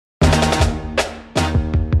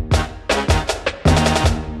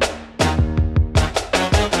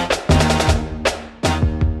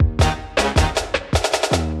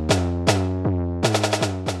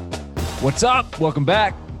What's up? Welcome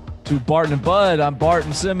back to Barton and Bud. I'm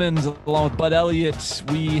Barton Simmons along with Bud Elliott.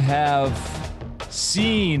 We have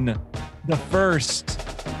seen the first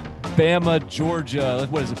Bama, Georgia.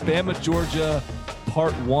 What is it? Bama, Georgia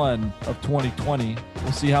part 1 of 2020.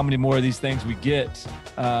 We'll see how many more of these things we get.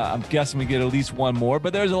 I'm guessing we get at least one more,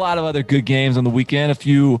 but there's a lot of other good games on the weekend. A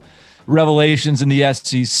few revelations in the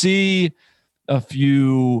SEC, a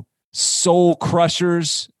few soul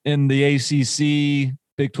crushers in the ACC.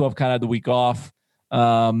 Big 12 kind of had the week off.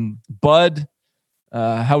 Bud,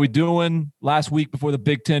 how we doing? Last week before the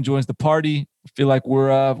Big 10 joins the party, I feel like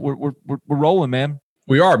we're rolling, man.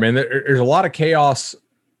 We are, man. There's a lot of chaos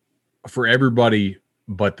for everybody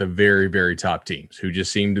but the very, very top teams who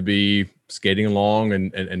just seem to be skating along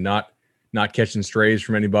and not catching strays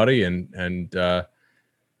from anybody. How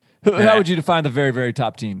would you define the very, very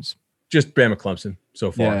top teams? Just Bama, Clemson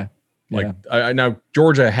so far. Yeah. I know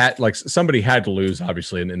Georgia had somebody had to lose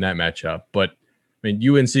obviously in that matchup, but I mean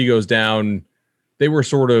UNC goes down. They were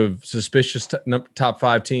sort of suspicious top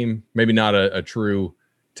 5 team, maybe not a true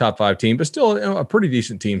top 5 team, but still a pretty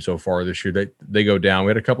decent team so far this year. They go down. We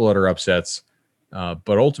had a couple other upsets, but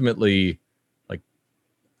ultimately, like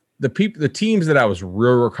the teams that I was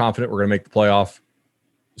real confident were going to make the playoff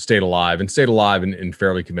stayed alive in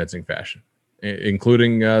fairly convincing fashion,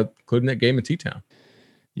 including that game in T-Town.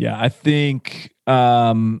 Yeah, I think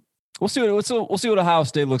we'll see what Ohio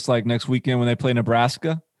State looks like next weekend when they play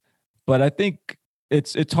Nebraska. But I think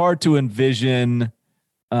it's hard to envision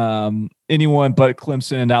anyone but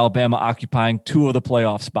Clemson and Alabama occupying 2 of the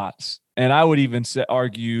playoff spots. And I would even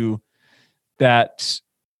argue that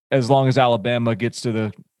as long as Alabama gets to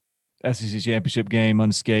the SEC championship game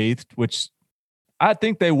unscathed, which I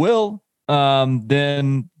think they will,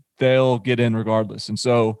 then they'll get in regardless. And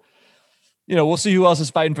so, we'll see who else is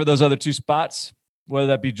fighting for those other 2 spots, whether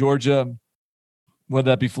that be Georgia,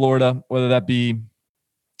 whether that be Florida, whether that be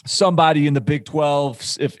somebody in the Big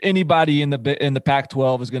 12. If anybody in the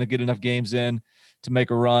Pac-12 is going to get enough games in to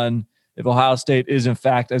make a run, if Ohio State is in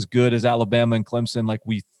fact as good as Alabama and Clemson like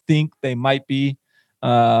we think they might be.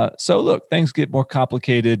 So look, things get more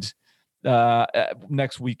complicated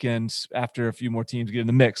next weekend after a few more teams get in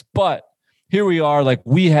the mix. But here we are,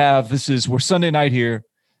 we're Sunday night here.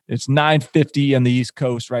 It's 9:50 on the East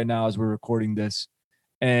Coast right now as we're recording this.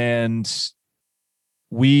 And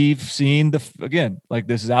we've seen this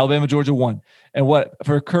is Alabama, Georgia 1. And what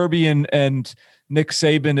for Kirby and Nick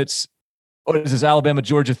Saban, what is this, Alabama,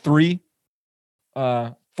 Georgia 3,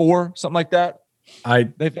 4, something like that.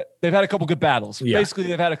 They've had a couple good battles. Yeah. Basically,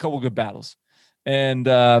 they've had a couple good battles. And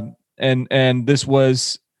this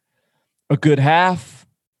was a good half.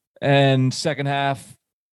 And second half,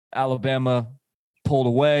 Alabama pulled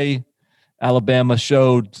away. Alabama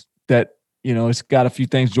showed that, it's got a few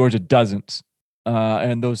things Georgia doesn't.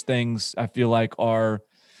 And those things I feel like are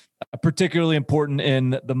particularly important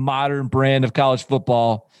in the modern brand of college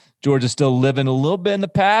football. Georgia's still living a little bit in the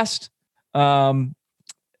past. So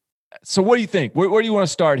what do you think? Where do you want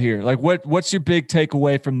to start here? Like what's your big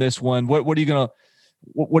takeaway from this one? What are you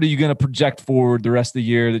gonna project forward the rest of the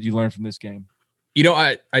year that you learned from this game?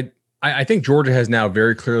 I think Georgia has now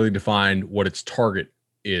very clearly defined what its target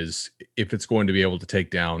is if it's going to be able to take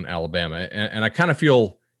down Alabama. And I kind of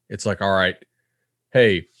feel it's like, all right,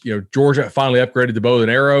 hey, Georgia finally upgraded the bow and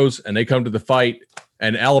arrows and they come to the fight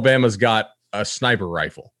and Alabama's got a sniper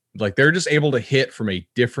rifle. Like they're just able to hit from a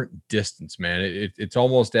different distance, man. It's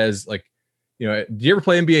almost as like, do you ever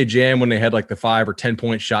play NBA Jam when they had like the 5 or 10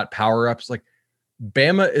 point shot power ups? Like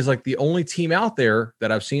Bama is like the only team out there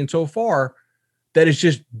that I've seen so far that is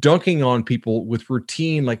just dunking on people with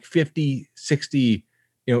routine, like 50, 60,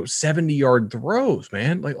 70-yard throws,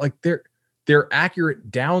 man. Like they're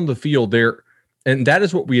accurate down the field there. And that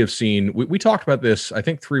is what we have seen. We talked about this, I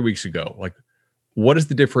think 3 weeks ago. Like, what is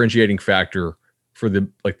the differentiating factor for the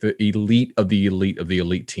elite of the elite of the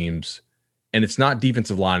elite teams? And it's not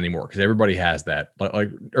defensive line anymore because everybody has that.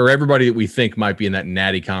 Or everybody that we think might be in that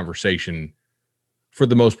natty conversation, for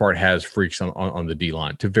the most part, has freaks on the D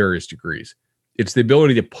line to various degrees. It's the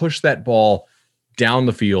ability to push that ball down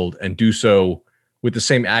the field and do so with the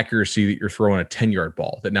same accuracy that you're throwing a 10-yard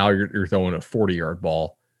ball, that now you're throwing a 40-yard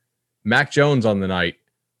ball. Mac Jones on the night,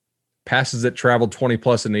 passes that traveled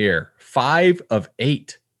 20-plus in the air, 5 of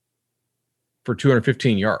 8 for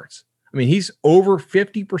 215 yards. I mean, he's over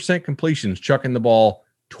 50% completions, chucking the ball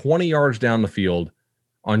 20 yards down the field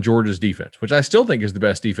on Georgia's defense, which I still think is the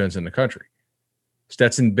best defense in the country.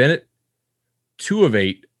 Stetson Bennett, 2 of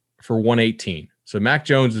 8 for 118. So Mac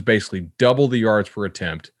Jones is basically double the yards per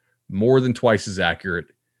attempt, more than twice as accurate.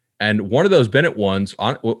 And one of those Bennett ones,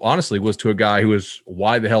 honestly, was to a guy who was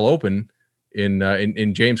wide the hell open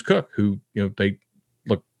in James Cook, who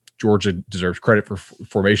Georgia deserves credit for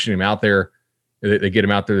formation him out there. They get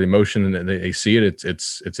him out there, the emotion, and they see it.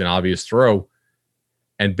 It's an obvious throw,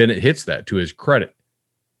 and Bennett hits that to his credit.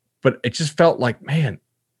 But it just felt like, man,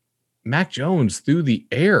 Mac Jones threw the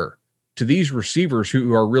air to these receivers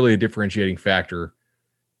who are really a differentiating factor.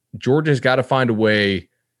 Georgia's got to find a way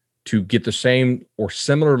to get the same or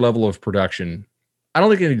similar level of production. I don't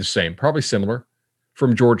think they need the same, probably similar,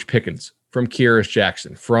 from George Pickens, from Kearis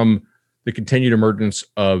Jackson, from the continued emergence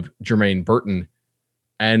of Jermaine Burton,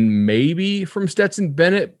 and maybe from Stetson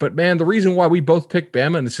Bennett. But man, the reason why we both picked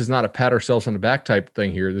Bama, and this is not a pat ourselves on the back type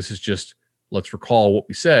thing here, this is just, let's recall what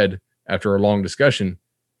we said after a long discussion,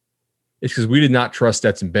 is because we did not trust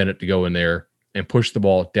Stetson Bennett to go in there and push the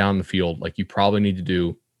ball down the field like you probably need to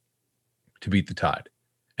do to beat the Tide.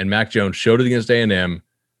 And Mac Jones showed it against A&M,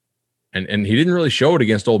 and he didn't really show it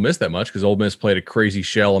against Ole Miss that much because Ole Miss played a crazy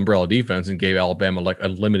shell umbrella defense and gave Alabama like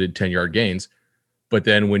unlimited 10-yard gains. But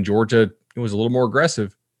then when Georgia was a little more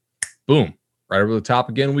aggressive, boom, right over the top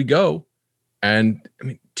again we go. And,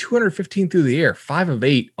 215 through the air, 5 of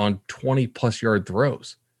 8 on 20-plus yard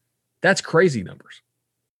throws. That's crazy numbers.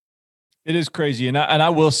 It is crazy. And I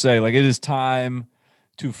will say, it is time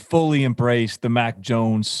to fully embrace the Mac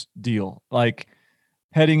Jones deal.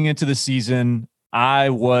 Heading into the season, I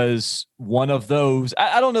was one of those.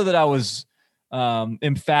 I don't know that I was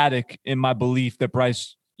emphatic in my belief that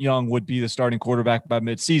Bryce Young would be the starting quarterback by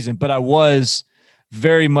midseason, but I was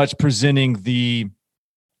very much presenting the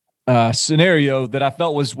scenario that I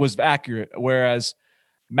felt was accurate. Whereas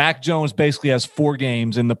Mac Jones basically has 4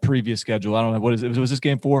 games in the previous schedule. I don't know what is it. Was this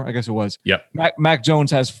game 4? I guess it was. Yep. Mac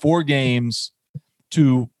Jones has 4 games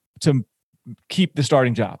to keep the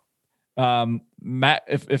starting job.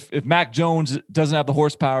 If Mac Jones doesn't have the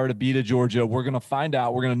horsepower to beat a Georgia, we're going to find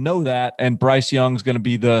out. We're going to know that, and Bryce Young's going to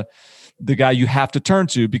be the guy you have to turn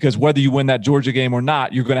to, because whether you win that Georgia game or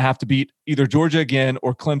not, you're going to have to beat either Georgia again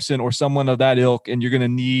or Clemson or someone of that ilk, and you're going to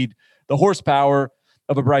need the horsepower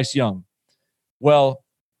of a Bryce Young. Well,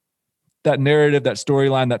 that narrative, that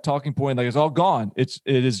storyline, that talking point, it's all gone. It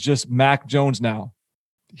is just Mac Jones now.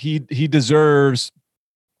 He deserves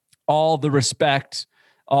all the respect,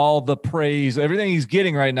 all the praise, everything he's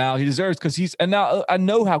getting right now. He deserves, because and now I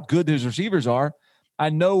know how good his receivers are.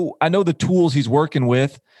 I know the tools he's working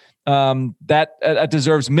with. That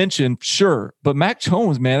deserves mention, sure. But Mac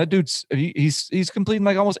Jones, man, that dude's he's completing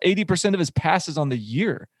almost 80% of his passes on the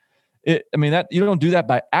year. That you don't do that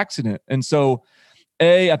by accident. And so,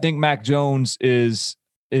 I think Mac Jones has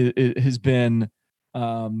been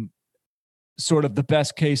sort of the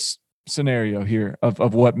best case scenario here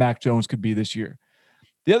of what Mac Jones could be this year.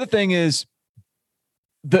 The other thing is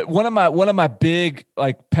that one of my big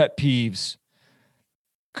pet peeves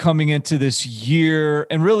coming into this year,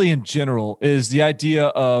 and really in general, is the idea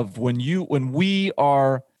of when we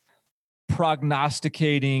are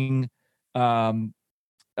prognosticating, when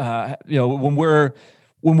we're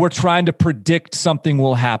trying to predict something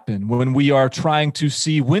will happen, when we are trying to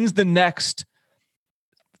see when is the next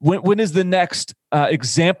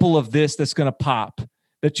example of this that's going to pop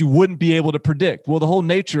that you wouldn't be able to predict. Well, the whole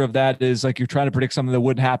nature of that is you're trying to predict something that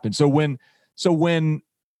wouldn't happen. So when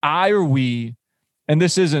I or we, and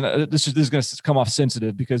this is going to come off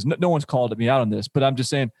sensitive because no one's called me out on this, but I'm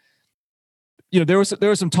just saying, there was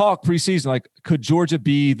some talk preseason, could Georgia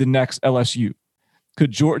be the next LSU?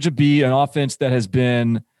 Could Georgia be an offense that has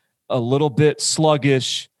been a little bit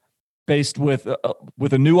sluggish, based with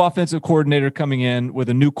a new offensive coordinator coming in, with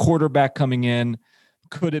a new quarterback coming in?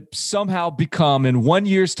 Could it somehow become, in 1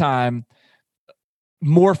 year's time,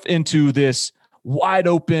 morph into this wide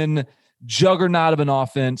open juggernaut of an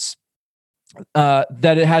offense that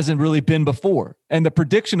it hasn't really been before? And the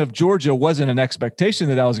prediction of Georgia wasn't an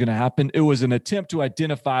expectation that was going to happen. It was an attempt to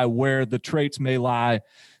identify where the traits may lie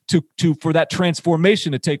for that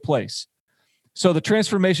transformation to take place. So the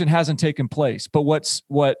transformation hasn't taken place. But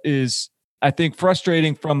what is, I think,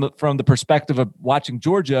 frustrating from the perspective of watching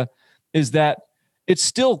Georgia is that it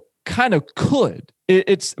still kind of could.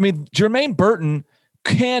 Jermaine Burton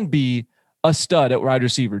can be a stud at wide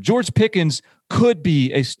receiver. George Pickens could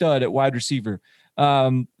be a stud at wide receiver.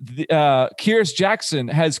 Kearis Jackson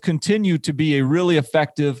has continued to be a really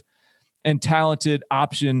effective and talented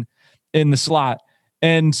option in the slot.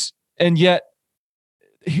 And yet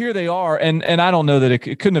here they are. And I don't know that it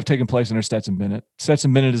couldn't have taken place under Stetson Bennett.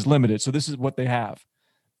 Stetson Bennett is limited. So this is what they have.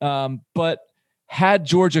 But had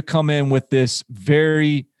Georgia come in with this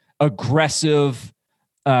very aggressive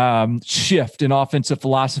shift in offensive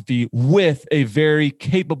philosophy with a very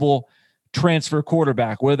capable transfer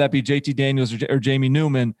quarterback, whether that be JT Daniels or Jamie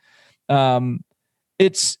Newman,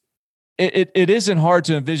 it's it isn't hard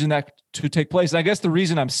to envision that to take place. And I guess the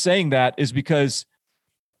reason I'm saying that is because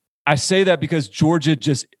I say that because Georgia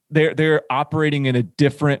they're operating in a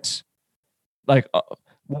different, like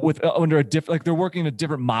under a different, like they're working a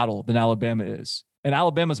different model than Alabama is. And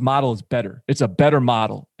Alabama's model is better. It's a better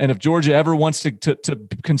model. And if Georgia ever wants to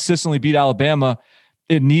consistently beat Alabama,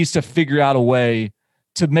 it needs to figure out a way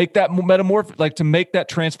to make that to make that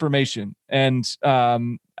transformation. And,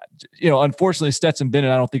 unfortunately, Stetson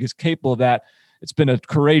Bennett, I don't think is capable of that. It's been a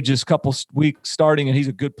courageous couple weeks starting, and he's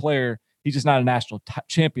a good player. He's just not a national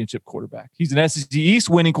championship quarterback. He's an SEC East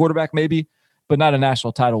winning quarterback, maybe, but not a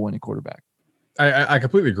national title winning quarterback. I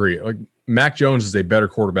completely agree. Like, Mac Jones is a better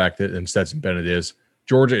quarterback than Stetson Bennett is.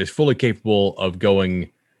 Georgia is fully capable of going,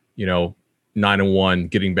 9-1,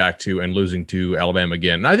 getting back to and losing to Alabama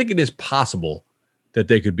again. And I think it is possible that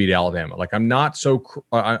they could beat Alabama. Like, I'm not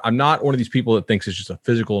one of these people that thinks it's just a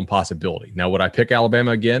physical impossibility. Now, would I pick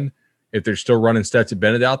Alabama again if they're still running Stetson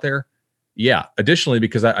Bennett out there? Yeah. Additionally,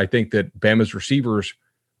 because I think that Bama's receivers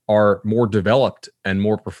are more developed and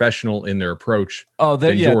more professional in their approach.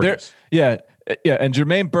 Than Georgia's. Yeah, and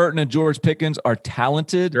Jermaine Burton and George Pickens are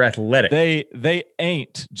talented. They're athletic. They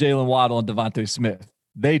ain't Jalen Waddle and Devontae Smith.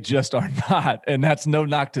 They just are not, and that's no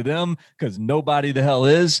knock to them because nobody the hell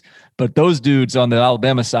is. But those dudes on the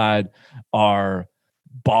Alabama side are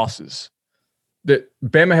bosses.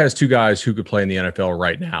 Bama has two guys who could play in the NFL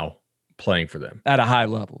right now playing for them. At a high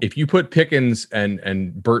level. If you put Pickens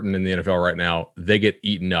and Burton in the NFL right now, they get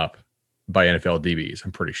eaten up by NFL DBs,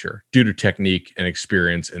 I'm pretty sure, due to technique and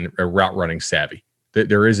experience and a route running savvy.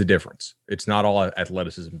 There is a difference. It's not all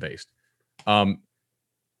athleticism based. Other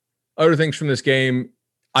things from this game,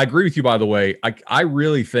 I agree with you, by the way. I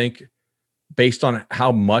really think, based on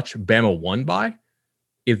how much Bama won by,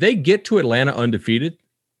 if they get to Atlanta undefeated,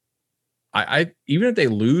 I even if they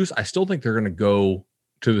lose, I still think they're going to go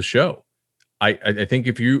to the show. I think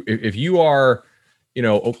if you are,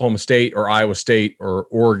 Oklahoma State or Iowa State or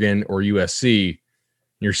Oregon or USC,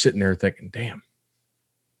 you're sitting there thinking, damn,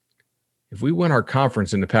 if we win our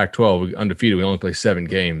conference in the Pac-12 undefeated, we only play 7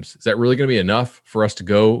 games. Is that really going to be enough for us to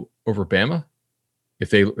go over Bama?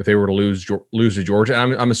 If they were to lose to Georgia,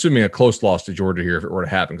 I'm assuming a close loss to Georgia here if it were to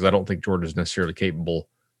happen, because I don't think Georgia is necessarily capable,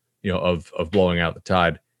 of blowing out the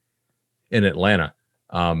Tide in Atlanta.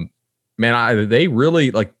 They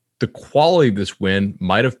really, like, the quality of this win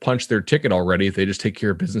might have punched their ticket already if they just take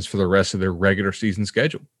care of business for the rest of their regular season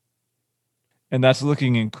schedule. And that's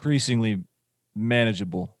looking increasingly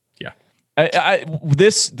manageable. Yeah.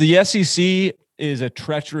 The SEC is a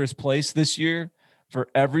treacherous place this year for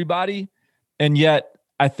everybody. And yet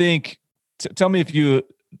I think, tell me if you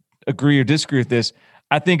agree or disagree with this.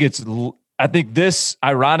 I think this,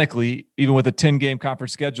 ironically, even with a 10-game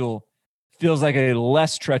conference schedule, feels like a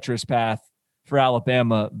less treacherous path for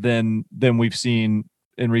Alabama than we've seen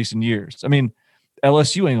in recent years. I mean,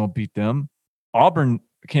 LSU ain't gonna beat them. Auburn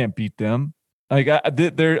can't beat them. Like,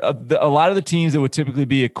 they're a lot of the teams that would typically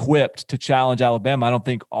be equipped to challenge Alabama, I don't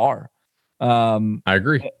think are. I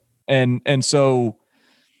agree. And so,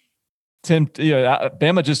 Tim,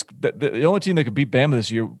 Bama just the only team that could beat Bama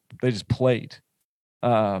this year, they just played.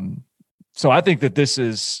 So I think that this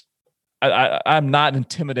is, I'm not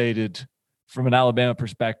intimidated from an Alabama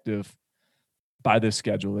perspective by this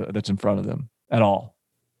schedule that's in front of them at all.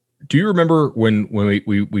 Do you remember when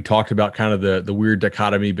we talked about kind of the weird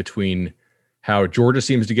dichotomy between how Georgia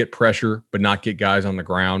seems to get pressure but not get guys on the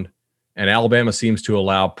ground, and Alabama seems to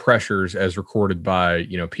allow pressures as recorded by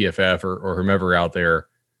PFF or whomever out there,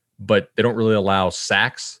 but they don't really allow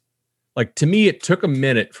sacks? Like, to me, it took a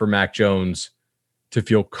minute for Mac Jones to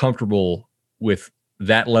feel comfortable with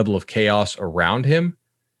that level of chaos around him,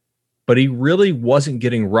 but he really wasn't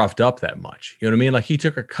getting roughed up that much. You know what I mean? Like, he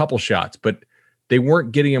took a couple shots, but they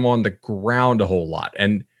weren't getting him on the ground a whole lot.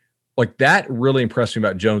 And like, that really impressed me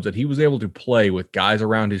about Jones, that he was able to play with guys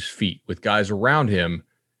around his feet, with guys around him,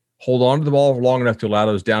 hold on to the ball long enough to allow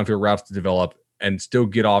those downfield routes to develop and still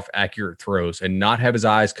get off accurate throws and not have his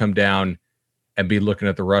eyes come down and be looking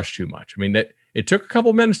at the rush too much. I mean, that it took a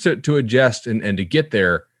couple minutes to adjust and to get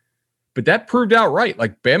there, but that proved out right.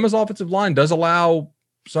 Like, Bama's offensive line does allow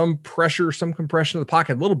some pressure, some compression of the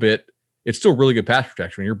pocket a little bit. It's still really good pass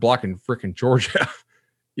protection when you're blocking freaking Georgia,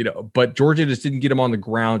 but Georgia just didn't get him on the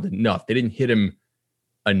ground enough. They didn't hit him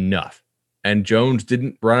enough. And Jones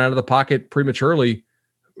didn't run out of the pocket prematurely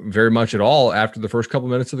very much at all after the first couple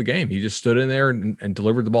minutes of the game. He just stood in there and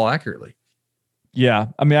delivered the ball accurately. Yeah.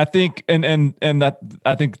 I mean, I think, and that,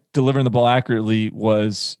 I think delivering the ball accurately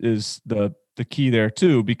is the key there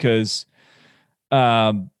too, because,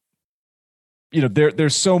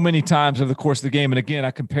 there's so many times over the course of the game. And again,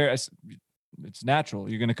 I compare, it's natural.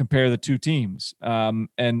 You're going to compare the two teams. And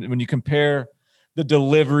when you compare the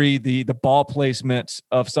delivery, the ball placement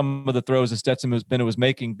of some of the throws that Stetson Bennett was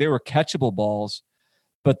making, they were catchable balls,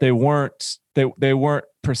 but they weren't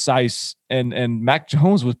precise. And Mac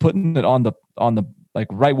Jones was putting it on the like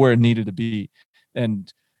right where it needed to be.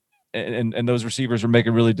 And those receivers were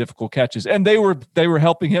making really difficult catches, and they were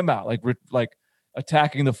helping him out, like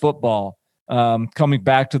attacking the football, coming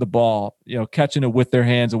back to the ball, catching it with their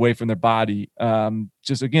hands away from their body.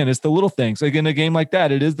 Just again, it's the little things. Like in a game like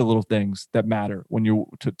that, it is the little things that matter when you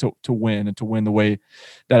to win, and to win the way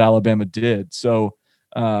that Alabama did. So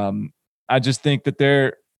I just think that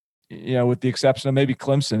they're, with the exception of maybe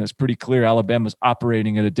Clemson, it's pretty clear Alabama's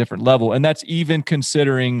operating at a different level, and that's even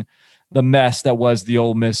considering the mess that was the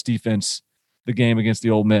Ole Miss defense, the game against the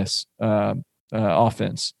Ole Miss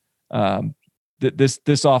offense.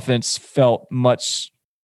 This offense felt much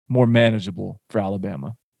more manageable for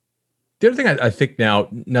Alabama. The other thing I think now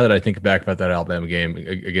that I think back about that Alabama game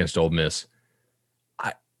against Ole Miss,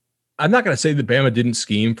 I'm not going to say that Bama didn't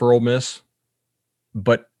scheme for Ole Miss,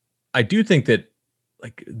 but I do think that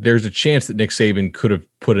there's a chance that Nick Saban could have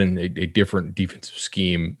put in a different defensive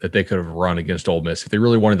scheme that they could have run against Ole Miss if they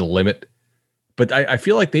really wanted to limit. But I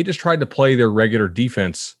feel like they just tried to play their regular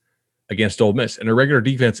defense against Ole Miss, and a regular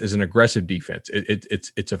defense is an aggressive defense.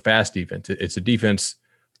 It's a fast defense. It's a defense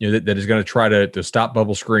that is going to try to stop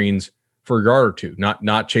bubble screens for a yard or two,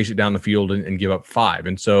 not chase it down the field and give up 5.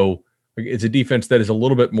 And so it's a defense that is a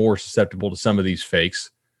little bit more susceptible to some of these fakes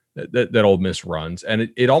that Ole Miss runs.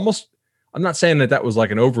 And it almost, I'm not saying that was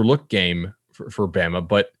like an overlooked game for Bama,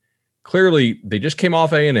 but clearly they just came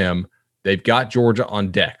off A&M. They've got Georgia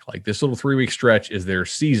on deck. Like, this little 3-week stretch is their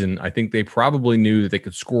season. I think they probably knew that they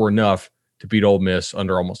could score enough to beat Ole Miss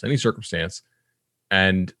under almost any circumstance.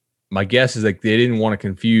 And my guess is like they didn't want to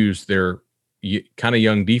confuse their kind of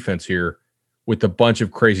young defense here with a bunch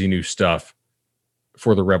of crazy new stuff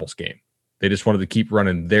for the Rebels game. They just wanted to keep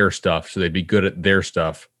running their stuff so they'd be good at their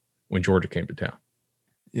stuff when Georgia came to town.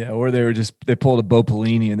 Yeah, or they pulled a Bo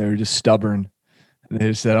Pelini and they were just stubborn. And they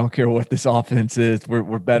just said, I don't care what this offense is,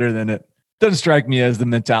 we're better than it. Doesn't strike me as the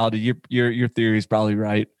mentality. Your theory is probably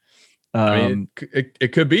right. I mean,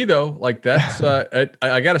 it could be though. Like that's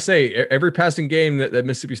I got to say, every passing game that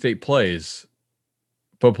Mississippi State plays,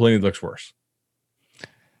 Bo Pelini looks worse.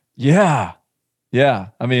 Yeah.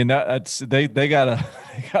 I mean, that's they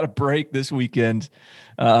gotta break this weekend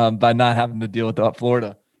by not having to deal with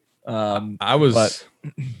Florida. I was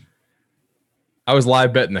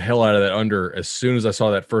live betting the hell out of that under as soon as I saw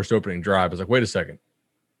that first opening drive. I was like, wait a second.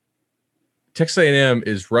 Texas A&M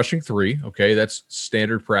is rushing 3. Okay, that's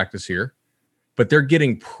standard practice here, but they're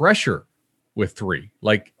getting pressure with 3.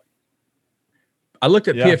 Like, I looked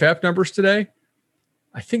at PFF numbers today.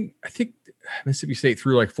 I think Mississippi State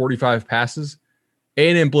threw like 45 passes.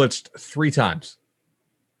 A&M blitzed 3 times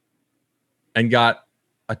and got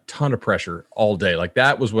a ton of pressure all day. Like,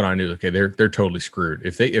 that was when I knew, okay, they're totally screwed.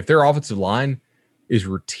 If their offensive line is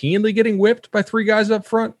routinely getting whipped by 3 guys up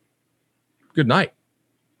front, good night.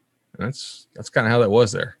 And that's kind of how that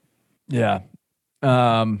was there. Yeah.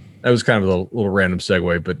 That was kind of a little random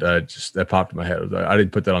segue, but just that popped in my head. I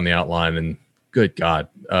didn't put that on the outline, and good God,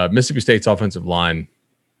 Mississippi State's offensive line,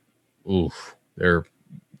 oof, they're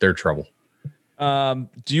trouble. Do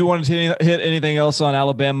you want to hit anything else on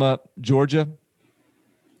Alabama, Georgia?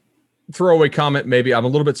 Throwaway comment, maybe. I'm a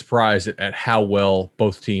little bit surprised at how well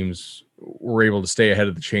both teams were able to stay ahead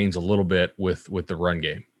of the chains a little bit with the run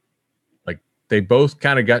game. Like, they both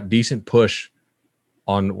kind of got decent push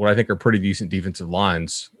on what I think are pretty decent defensive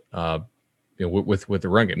lines, with the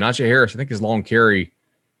run game. Najee Harris, I think his long carry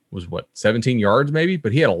was 17 yards maybe,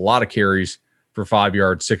 but he had a lot of carries for 5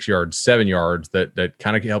 yards, 6 yards, 7 yards that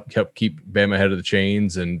kind of helped keep Bama ahead of the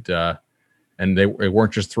chains, and they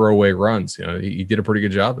weren't just throwaway runs. He did a pretty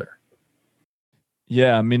good job there.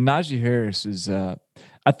 Yeah, I mean, Najee Harris is. I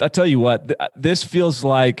tell you what, this feels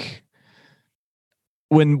like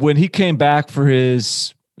when he came back for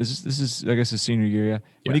his. This is I guess his senior year. Yeah,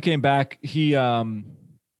 when he came back, he. I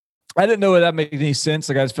didn't know that made any sense.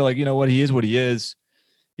 Like, I just feel like, what he is, what he is.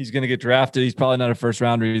 He's going to get drafted. He's probably not a first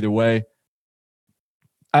rounder either way.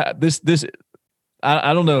 I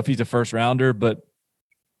don't know if he's a first rounder, but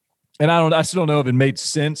I still don't know if it made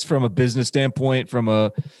sense from a business standpoint, from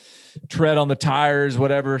a tread on the tires,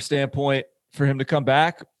 whatever standpoint, for him to come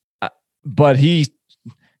back. But he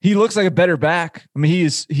looks like a better back. I mean,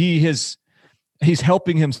 he's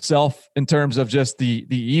helping himself in terms of just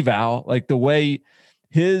the eval, like the way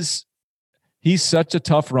he's such a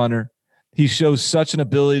tough runner. He shows such an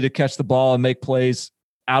ability to catch the ball and make plays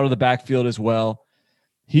out of the backfield as well.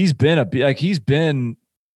 He's been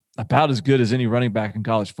about as good as any running back in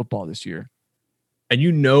college football this year. And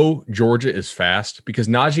Georgia is fast because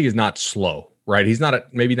Najee is not slow, right? He's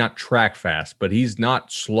maybe not track fast, but he's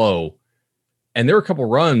not slow. And there were a couple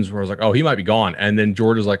runs where I was like, oh, he might be gone. And then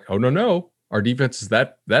Georgia's like, oh, no. Our defense is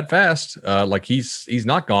that fast. Like he's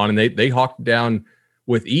not gone. And they hawked down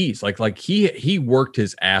with ease. Like he worked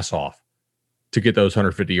his ass off to get those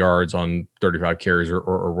 150 yards on 35 carries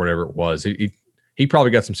or whatever it was. He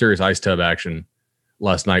probably got some serious ice tub action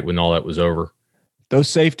last night when all that was over. Those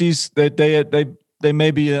safeties, they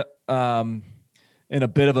may be in a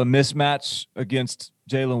bit of a mismatch against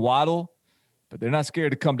Jalen Waddle, but they're not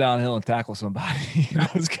scared to come downhill and tackle somebody.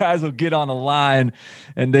 Those guys will get on a line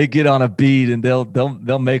and they get on a beat and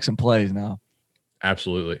they'll make some plays now.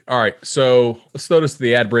 Absolutely. All right, so let's throw this to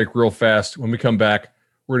the ad break real fast. When we come back,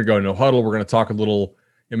 we're going to go no huddle. We're going to talk a little,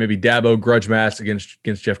 maybe Dabo grudge match against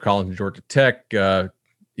Jeff Collins and Georgia Tech,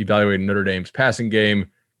 evaluating Notre Dame's passing game,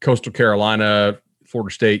 Coastal Carolina,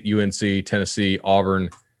 Florida State, UNC, Tennessee, Auburn.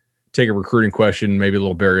 Take a recruiting question, maybe a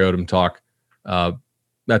little Barry Odom talk.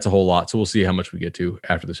 That's a whole lot. So we'll see how much we get to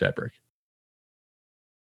after this ad break.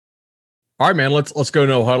 All right, man, let's go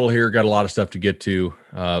no huddle here. Got a lot of stuff to get to.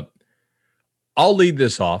 I'll lead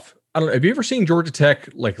this off. I don't know. Have you ever seen Georgia Tech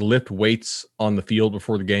like lift weights on the field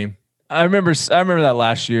before the game? I remember that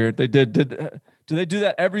last year. They did. Do they do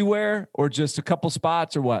that everywhere or just a couple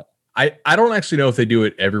spots or what? I don't actually know if they do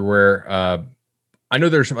it everywhere. I know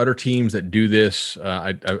there's some other teams that do this.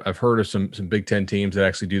 I've heard of some Big Ten teams that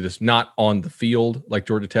actually do this, not on the field like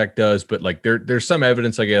Georgia Tech does, but like there's some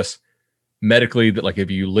evidence, I guess, medically that like if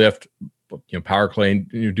you lift, power clean,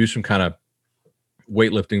 do some kind of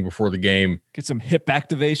weightlifting before the game, get some hip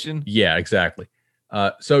activation. Yeah, exactly.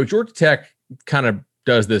 So Georgia Tech kind of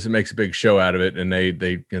does this and makes a big show out of it, and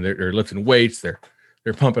they're lifting weights, they're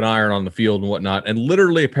pumping iron on the field and whatnot. And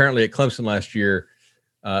literally, apparently, at Clemson last year,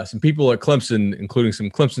 some people at Clemson, including some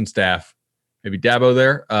Clemson staff, maybe Dabo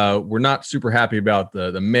there, were not super happy about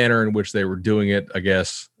the manner in which they were doing it. I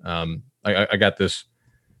guess I got this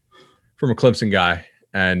from a Clemson guy,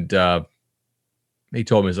 and he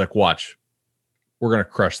told me, he's like, "Watch, we're gonna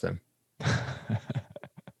crush them."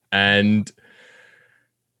 And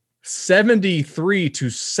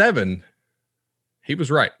 73-7, he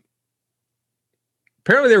was right.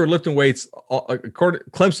 Apparently they were lifting weights.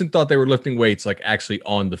 Clemson thought they were lifting weights like actually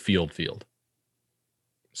on the field.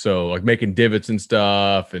 So like making divots and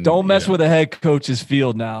stuff. And don't mess with a head coach's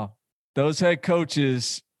field now. Those head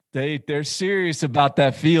coaches, they're serious about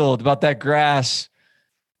that field, about that grass.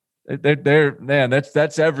 They're man,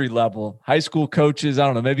 that's every level. High school coaches, I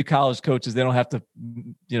don't know, maybe college coaches, they don't have to,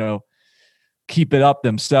 keep it up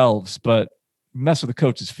themselves, but mess with the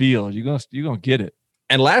coach's field, you're gonna get it.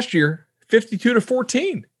 And last year,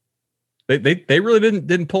 52-14. They really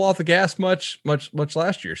didn't pull off the gas much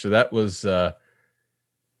last year. So that was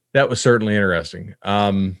certainly interesting.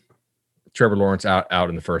 Trevor Lawrence out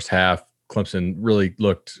in the first half. Clemson really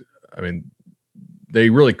looked, they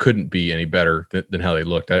really couldn't be any better than how they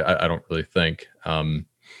looked. I don't really think.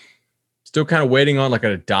 Still kind of waiting on like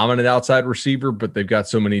a dominant outside receiver, but they've got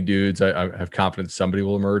so many dudes. I have confidence somebody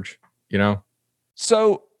will emerge,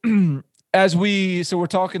 So we're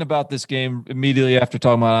talking about this game immediately after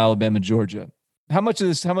talking about Alabama, Georgia. How much of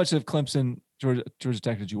Clemson, Georgia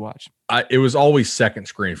Tech did you watch? It was always second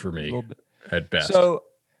screen for me at best. So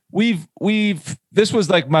this was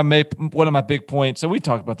like one of my big points. So we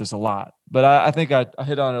talked about this a lot, but I think I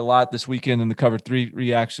hit on it a lot this weekend in the Cover 3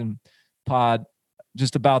 reaction pod,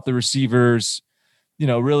 just about the receivers,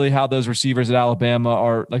 really how those receivers at Alabama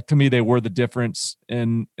are, like, to me, they were the difference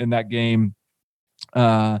in that game.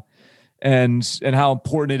 And how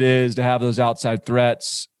important it is to have those outside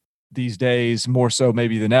threats these days, more so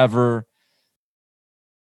maybe than ever.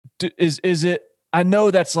 Is it? I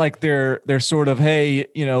know that's like they're sort of, hey,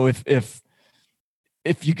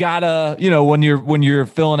 if you gotta, when you're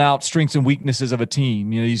filling out strengths and weaknesses of a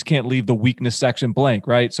team, you just can't leave the weakness section blank,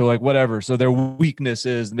 right? So like whatever. So their weakness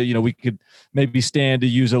is that, we could maybe stand to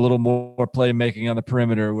use a little more playmaking on the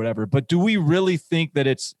perimeter or whatever. But do we really think that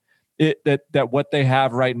that what they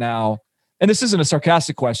have right now? And this isn't a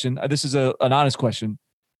sarcastic question. This is an honest question.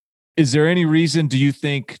 Is there any reason, do you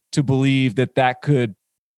think, to believe that could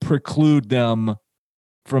preclude them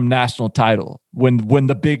from national title when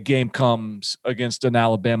the big game comes against an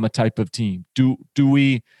Alabama type of team?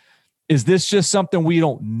 Is this just something we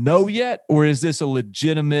don't know yet, or is this a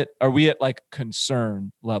legitimate, are we at like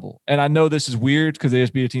concern level? And I know this is weird because they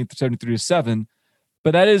just beat a team 73-7,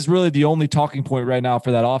 but that is really the only talking point right now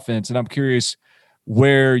for that offense. And I'm curious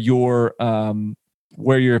where your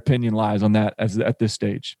opinion lies on that at this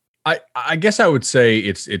stage. I guess I would say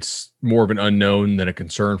it's more of an unknown than a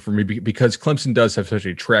concern for me because Clemson does have such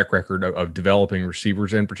a track record of developing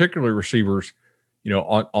receivers, and particularly receivers,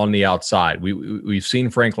 on the outside. We've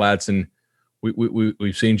seen Frank Ladson,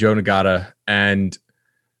 we've seen Joe Nagata, and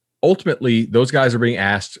ultimately those guys are being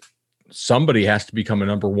asked. Somebody has to become a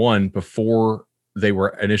number one before they were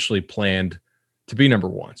initially planned to be number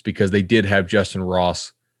ones, because they did have Justin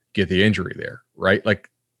Ross get the injury there, right? Like,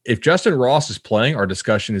 if Justin Ross is playing, our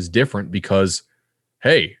discussion is different because,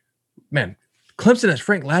 hey, man, Clemson has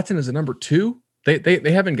Frank Ladson as a number two.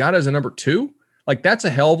 They haven't got as a number two. Like, that's a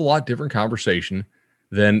hell of a lot different conversation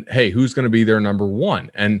than, hey, who's going to be their number one?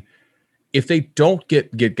 And if they don't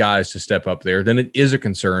get guys to step up there, then it is a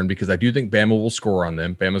concern, because I do think Bama will score on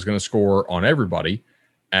them. Bama's going to score on everybody.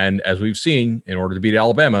 And as we've seen, in order to beat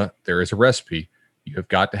Alabama, there is a recipe. You have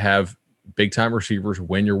got to have big-time receivers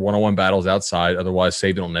win your one-on-one battles outside. Otherwise,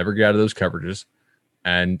 Saban will never get out of those coverages.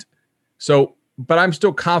 And so, but I'm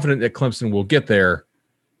still confident that Clemson will get there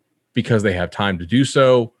because they have time to do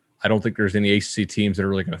so. I don't think there's any ACC teams that are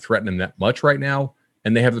really going to threaten them that much right now.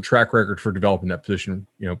 And they have the track record for developing that position,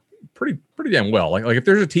 pretty damn well. Like if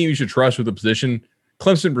there's a team you should trust with the position,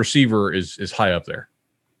 Clemson receiver is high up there.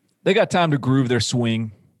 They got time to groove their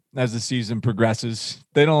swing as the season progresses.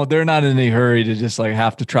 They're not in any hurry to just like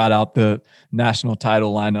have to trot out the national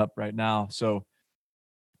title lineup right now. So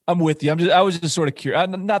I'm with you. I was just sort of curious.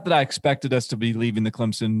 Not that I expected us to be leaving the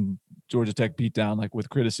Clemson Georgia Tech beatdown like with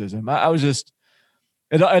criticism. I was just,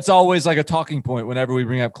 it's always like a talking point whenever we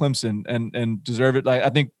bring up Clemson, and deserve it. Like I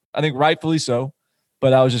think rightfully so,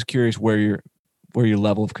 but I was just curious where your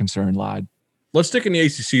level of concern lied. Let's stick in the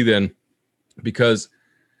ACC then, because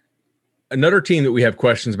another team that we have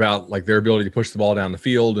questions about, like their ability to push the ball down the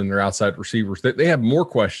field and their outside receivers, they have more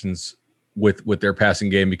questions with their passing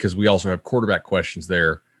game, because we also have quarterback questions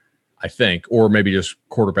there, I think, or maybe just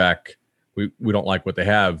quarterback. We don't like what they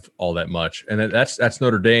have all that much. And that's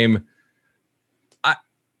Notre Dame.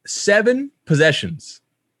 7 possessions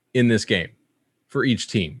in this game for each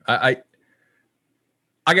team. I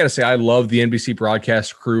got to say, I love the NBC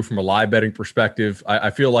broadcast crew from a live betting perspective. I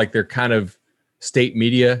feel like they're kind of state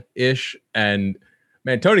media-ish. And,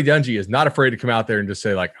 man, Tony Dungy is not afraid to come out there and just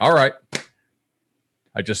say, like, all right,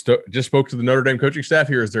 I just spoke to the Notre Dame coaching staff.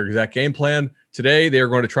 Here is their exact game plan. Today, they are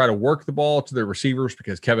going to try to work the ball to their receivers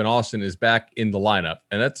because Kevin Austin is back in the lineup.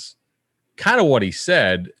 And that's kind of what he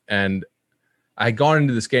said. And I had gone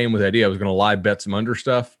into this game with the idea I was going to live bet some under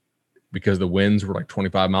stuff because the winds were like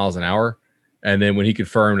 25 miles an hour. And then when he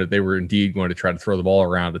confirmed that they were indeed going to try to throw the ball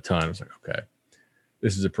around a ton, I was like, okay,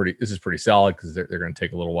 this is pretty solid, because they're going to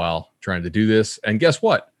take a little while trying to do this. And guess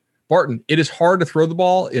what, Barton, it is hard to throw the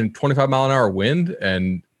ball in 25 mile an hour wind,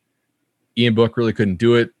 and Ian Book really couldn't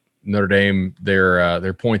do it. Notre Dame,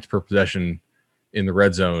 their points per possession in the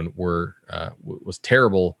red zone was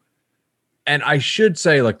terrible. And I should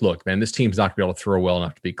say, like, look, man, this team's not going to be able to throw well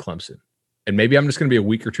enough to beat Clemson. And maybe I'm just going to be a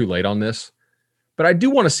week or two late on this, but I do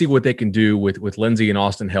want to see what they can do with Lindsey and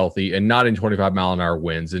Austin healthy and not in 25 mile an hour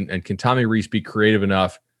winds. And can Tommy Rees be creative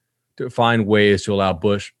enough to find ways to allow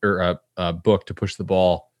Book to push the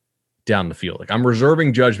ball down the field? Like, I'm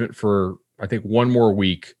reserving judgment for, I think, one more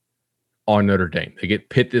week on Notre Dame. They get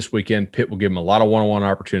Pitt this weekend. Pitt will give them a lot of one-on-one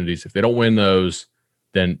opportunities. If they don't win those,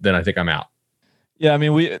 then I think I'm out. Yeah, I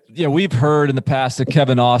mean, we've heard in the past that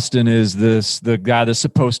Kevin Austin is the guy that's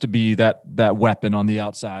supposed to be that weapon on the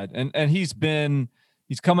outside, and he's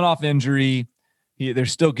coming off injury. They're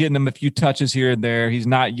still getting him a few touches here and there. He's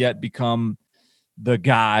not yet become the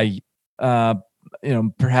guy.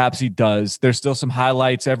 Perhaps he does. There's still some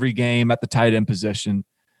highlights every game at the tight end position.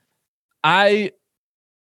 I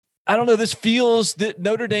don't know. That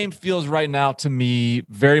Notre Dame feels right now to me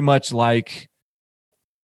very much like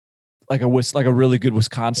a really good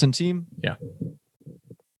Wisconsin team. Yeah.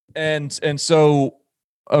 And so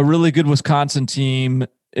a really good Wisconsin team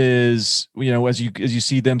is, as you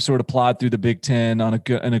see them sort of plod through the Big Ten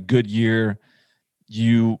in a good year,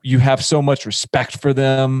 you have so much respect for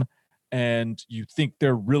them, and you think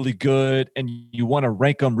they're really good, and you want to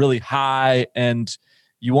rank them really high, and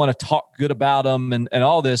you want to talk good about them and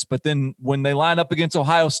all this. But then when they line up against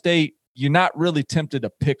Ohio State, you're not really tempted to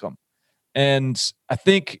pick them. And I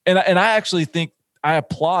think, and I actually think I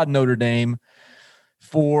applaud Notre Dame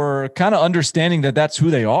for kind of understanding that that's who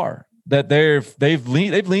they are, that they've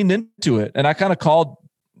leaned into it. And I kind of called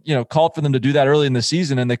for them to do that early in the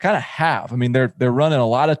season, and they kind of have. I mean, they're running a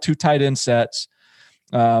lot of 2 tight end sets.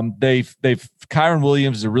 They've Kyron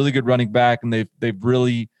Williams is a really good running back, and they've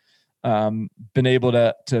really been able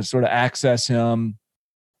to sort of access him,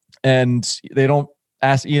 and they don't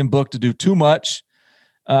ask Ian Book to do too much.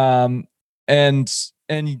 And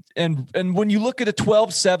when you look at a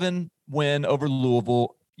 12-7 win over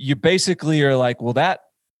Louisville, you basically are like, well, that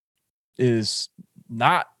is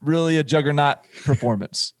not really a juggernaut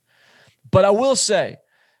performance. But I will say,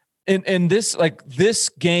 in this, like, this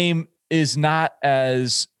game is not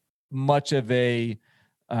as much of a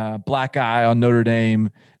black eye on Notre Dame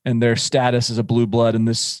and their status as a blue blood in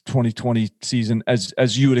this 2020 season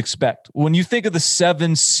as you would expect. When you think of the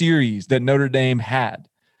 7 series that Notre Dame had,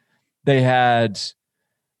 they had,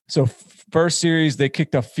 so first series, they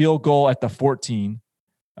kicked a field goal at the 14.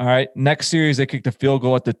 All right. Next series, they kicked a field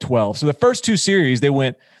goal at the 12. So the first 2 series, they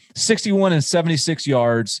went 61 and 76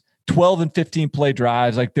 yards, 12 and 15 play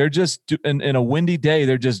drives. Like, they're just in a windy day,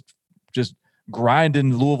 they're just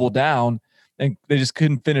grinding Louisville down, and they just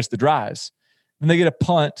couldn't finish the drives. Then they get a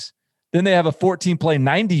punt. Then they have a 14-play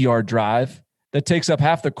 90-yard drive that takes up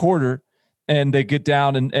half the quarter, and they get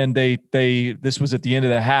down and they this was at the end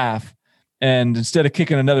of the half, and instead of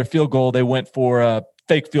kicking another field goal, they went for a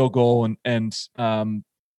fake field goal and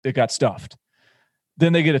it got stuffed.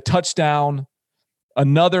 Then they get a touchdown,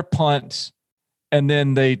 another punt, and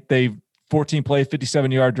then they 14-play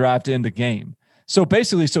 57-yard drive to end the game. So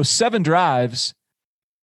basically, 7 drives,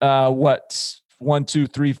 1, 2,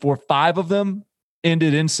 3, 4, 5 of them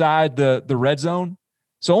ended inside the red zone.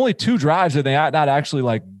 So only 2 drives did they not actually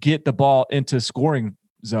like get the ball into scoring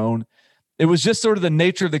zone. It was just sort of the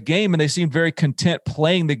nature of the game, and they seemed very content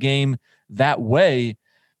playing the game that way.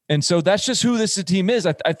 And so that's just who this team is.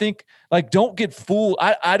 I think, like, don't get fooled.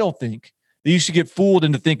 I don't think that you should get fooled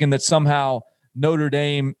into thinking that somehow Notre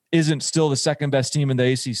Dame isn't still the second best team in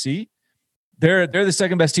the ACC. They're the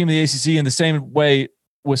second best team in the ACC in the same way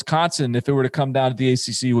Wisconsin, if it were to come down to the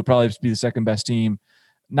ACC, would probably be the second best team.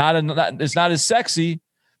 It's not as sexy,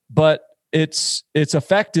 but it's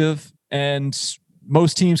effective, and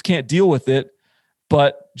most teams can't deal with it.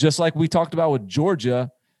 But just like we talked about with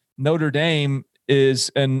Georgia, Notre Dame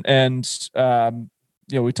is, and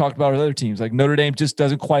we talked about with other teams, like Notre Dame just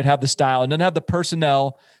doesn't quite have the style and doesn't have the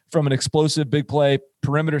personnel from an explosive big play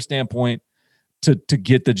perimeter standpoint to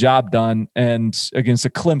get the job done, and against a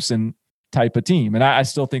Clemson type of team. And I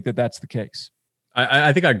still think that that's the case.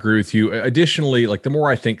 I think I agree with you. Additionally, like, the more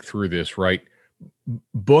I think through this, right,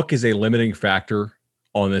 Book is a limiting factor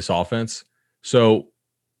on this offense. So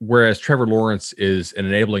whereas Trevor Lawrence is an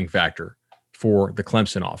enabling factor for the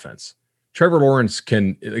Clemson offense, Trevor Lawrence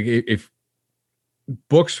can, if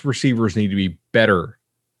Book's receivers need to be better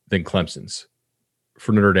than Clemson's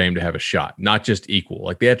for Notre Dame to have a shot, not just equal.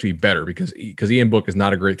 Like, they have to be better because Ian Book is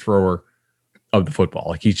not a great thrower of the football.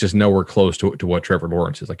 Like, he's just nowhere close to what Trevor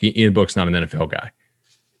Lawrence is. Like, Ian Book's not an NFL guy.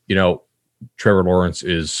 Trevor Lawrence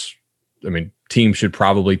is, teams should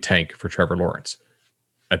probably tank for Trevor Lawrence.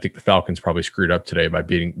 I think the Falcons probably screwed up today by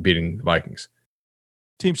beating the Vikings.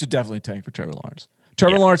 Teams should definitely tank for Trevor Lawrence.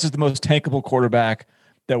 Trevor Lawrence is the most tankable quarterback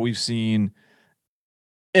that we've seen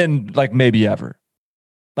in, like, maybe ever.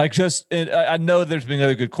 Like, I know there's been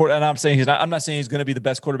other good quarter, and I'm not saying he's going to be the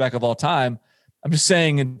best quarterback of all time. I'm just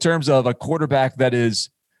saying, in terms of a quarterback that is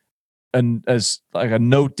as like a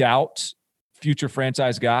no doubt future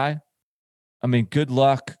franchise guy, good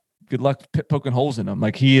luck poking holes in him.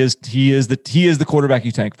 Like, he is the quarterback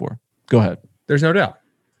you tank for. Go ahead. There's no doubt.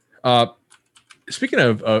 Speaking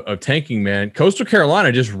of tanking, man, Coastal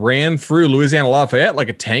Carolina just ran through Louisiana Lafayette like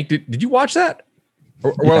a tank. Did you watch that?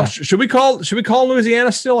 Well, should we call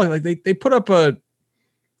Louisiana still? Like, they put up a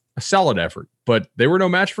solid effort, but they were no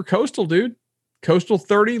match for Coastal, dude. Coastal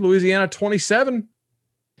 30, Louisiana 27.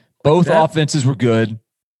 Both offenses were good.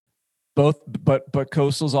 But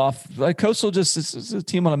Coastal's off. Like, Coastal just is a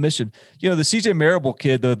team on a mission. The CJ Marable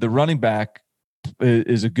kid, the running back,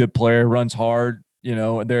 is a good player, runs hard.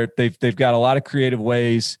 They've got a lot of creative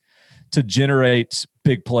ways to generate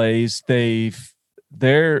big plays. They're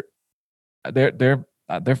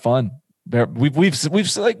fun. We've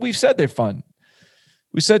said they're fun.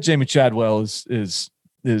 We said Jamie Chadwell is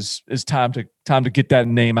time to get that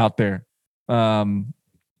name out there. That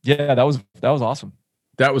was awesome.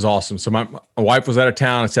 That was awesome. So my wife was out of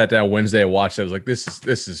town. I sat down Wednesday. I watched it. I was like, this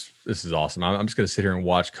is awesome. I'm just going to sit here and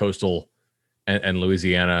watch Coastal and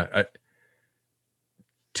Louisiana.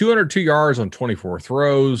 202 yards on 24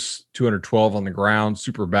 throws, 212 on the ground,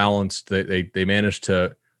 super balanced. They managed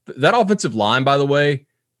to. That offensive line, by the way,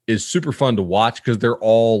 is super fun to watch because they're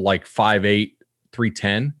all like 5'8",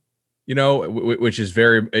 310. Which is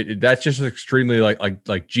that's just extremely like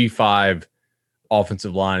G5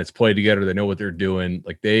 offensive line. It's played together. They know what they're doing.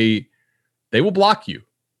 Like, they will block you,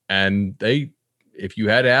 and if you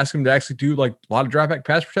had to ask them to actually do like a lot of drop back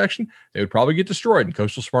pass protection, they would probably get destroyed. And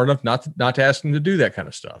Coastal's smart enough not to ask them to do that kind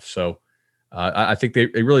of stuff. So I think they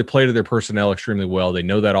really played to their personnel extremely well. They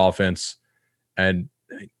know that offense. And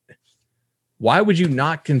why would you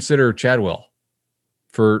not consider Chadwell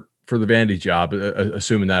for the Vandy job,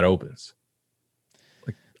 assuming that opens?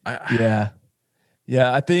 Yeah.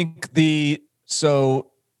 I think the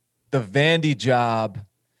Vandy job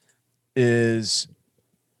is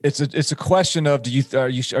it's a question of are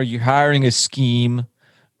you hiring a scheme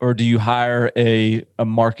or do you hire a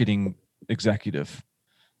marketing executive?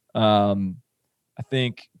 I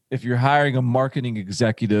think if you're hiring a marketing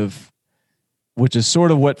executive, which is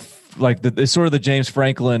sort of what it's sort of the James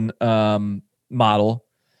Franklin model,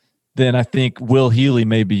 then I think Will Healy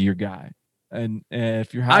may be your guy. And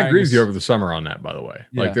if you're hiring, I agree with you over the summer on that, by the way.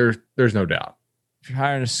 Yeah. Like there's no doubt. If you're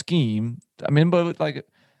hiring a scheme, I mean, but like,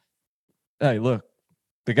 hey, look,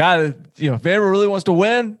 the guy that, if Vanderbilt really wants to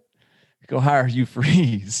win, go hire Hugh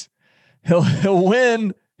Freeze. He'll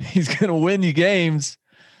win. He's going to win you games.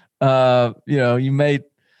 You may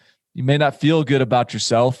not feel good about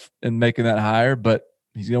yourself in making that hire, but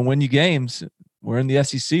he's going to win you games. We're in the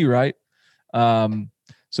SEC, right? So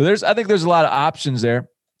I think there's a lot of options there.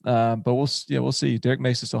 But we'll see. Derek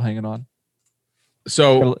Mason's still hanging on.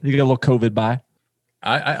 So you got a little COVID bye.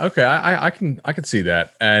 I can see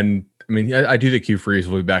that. And I mean, I do think Hugh Freeze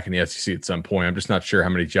will be back in the SEC at some point. I'm just not sure how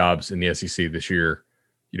many jobs in the SEC this year,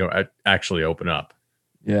 actually open up.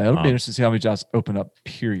 Yeah, it'll be interesting to see how many jobs open up,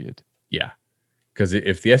 period. Yeah. Because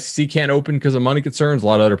if the SEC can't open because of money concerns, a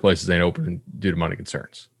lot of other places ain't open due to money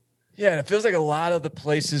concerns. Yeah, and it feels like a lot of the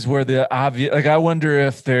places where the obvious, like I wonder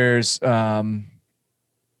if there's, I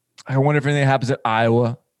wonder if anything happens at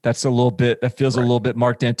Iowa. That feels a little bit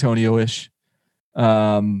Mark D'Antonio-ish.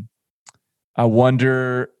 I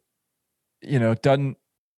wonder, doesn't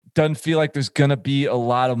feel like there's going to be a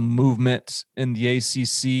lot of movement in the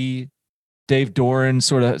ACC. Dave Doran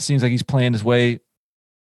sort of seems like he's playing his way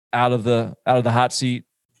out of the hot seat.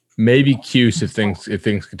 Maybe Cuse if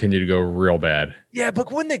things continue to go real bad. Yeah,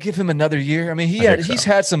 but wouldn't they give him another year? I mean,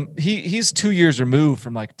 he's 2 years removed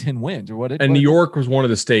from like 10 wins or what? And New York was one of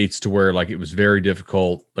the states to where like it was very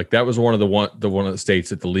difficult. Like that was one of the states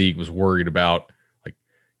that the league was worried about. Like,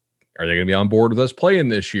 are they going to be on board with us playing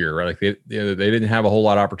this year? Right? Like they didn't have a whole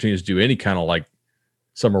lot of opportunities to do any kind of like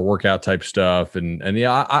summer workout type stuff. And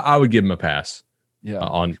yeah, I would give them a pass. Yeah,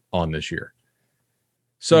 on this year.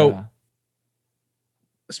 So. Yeah.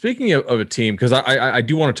 Speaking of a team, because I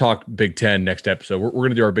do want to talk Big Ten next episode. We're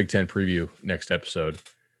going to do our Big Ten preview next episode.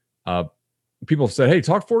 People have said, hey,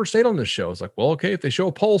 talk Florida State on this show. It's like, well, okay, if they show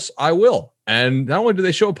a pulse, I will. And not only do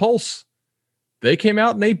they show a pulse, they came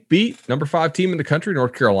out and they beat number 5 team in the country,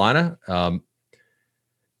 North Carolina.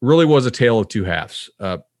 Really was a tale of two halves.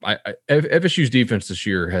 FSU's defense this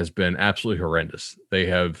year has been absolutely horrendous. They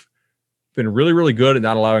have been really, really good at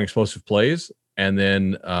not allowing explosive plays, and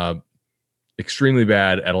then extremely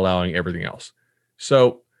bad at allowing everything else.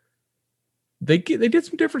 So they did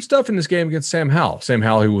some different stuff in this game against Sam Howell. Sam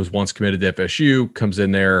Howell, who was once committed to FSU, comes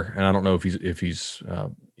in there, and I don't know if he's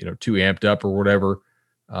too amped up or whatever.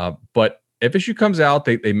 But FSU comes out,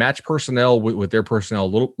 they match personnel with their personnel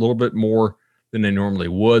a little bit more than they normally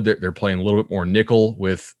would. They're playing a little bit more nickel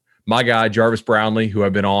with my guy Jarvis Brownlee, who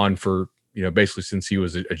I've been on for basically since he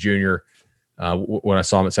was a junior. When I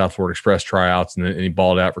saw him at South Florida Express tryouts, and he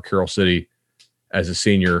balled out for Carroll City as a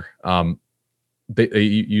senior. They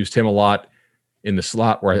used him a lot in the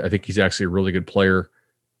slot, where I think he's actually a really good player.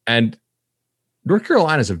 And North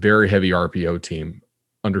Carolina is a very heavy RPO team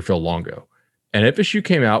under Phil Longo. And FSU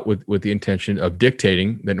came out with the intention of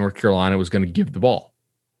dictating that North Carolina was going to give the ball,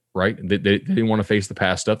 right? They didn't want to face the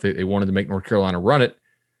pass stuff. They wanted to make North Carolina run it.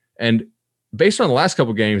 And based on the last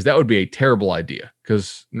couple of games, that would be a terrible idea,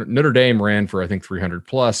 because Notre Dame ran for, I think, 300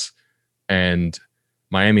 plus, and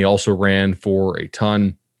Miami also ran for a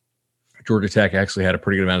ton. Georgia Tech actually had a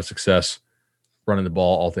pretty good amount of success running the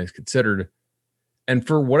ball, all things considered. And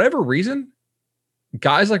for whatever reason,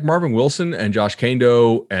 guys like Marvin Wilson and Josh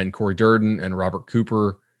Kando and Corey Durden and Robert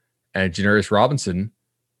Cooper and Janarius Robinson,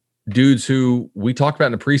 dudes who we talked about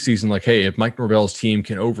in the preseason, like, hey, if Mike Norvell's team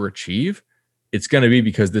can overachieve, it's going to be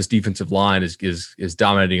because this defensive line is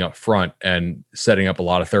dominating up front and setting up a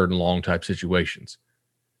lot of third and long type situations.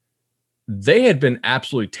 They had been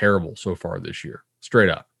absolutely terrible so far this year, straight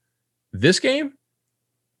up. This game,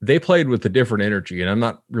 they played with a different energy, and I'm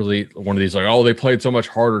not really one of these like, oh, they played so much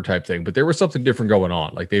harder type thing, but there was something different going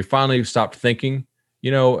on. Like they finally stopped thinking,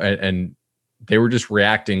 and they were just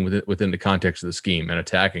reacting within the context of the scheme and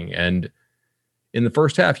attacking. And in the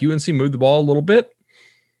first half, UNC moved the ball a little bit,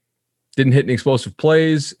 didn't hit any explosive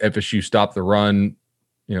plays. FSU stopped the run,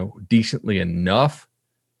 decently enough.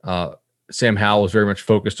 Sam Howell was very much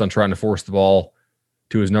focused on trying to force the ball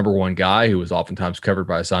to his number one guy, who was oftentimes covered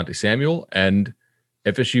by Asante Samuel, and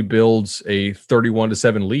FSU builds a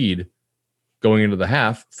 31-7 lead going into the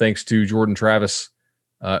half, thanks to Jordan Travis.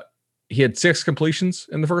 He had 6 completions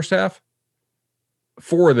in the first half.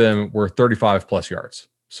 4 of them were 35 plus yards.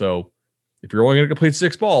 So if you're only going to complete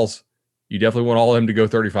 6 balls, you definitely want all of them to go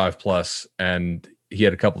 35 plus. And he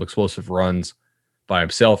had a couple explosive runs by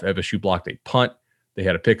himself. FSU blocked a punt. They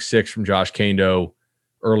had a pick 6 from Josh Kando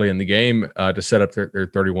early in the game to set up their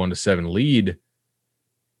 31-7 lead.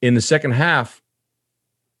 In the second half,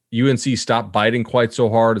 UNC stopped biting quite so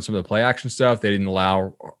hard at some of the play action stuff. They didn't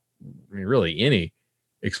allow really any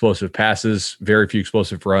explosive passes, very few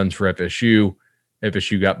explosive runs for FSU.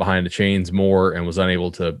 FSU got behind the chains more and was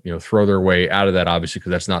unable to, throw their way out of that, obviously,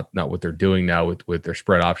 because that's not what they're doing now with their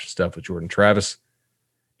spread option stuff with Jordan Travis.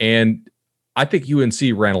 And I think UNC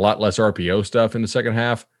ran a lot less RPO stuff in the second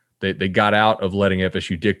half. They got out of letting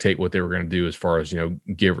FSU dictate what they were going to do as far as,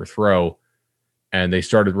 give or throw. And they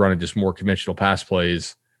started running just more conventional pass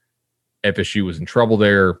plays. FSU was in trouble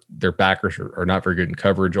there. Their backers are not very good in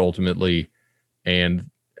coverage ultimately.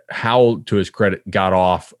 And Howell, to his credit, got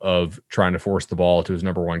off of trying to force the ball to his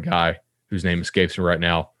number one guy, whose name escapes me right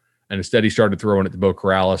now. And instead, he started throwing it to Bo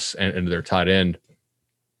Corrales and into their tight end.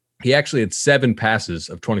 He actually had 7 passes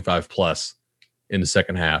of 25 plus in the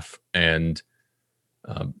second half. And,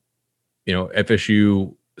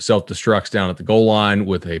 FSU self-destructs down at the goal line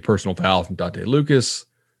with a personal foul from Dante Lucas.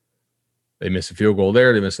 They miss a field goal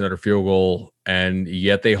there. They miss another field goal. And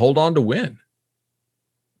yet they hold on to win.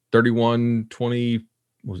 31-20,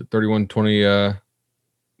 was it 31-20,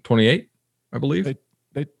 28, I believe?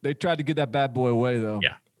 They tried to get that bad boy away, though.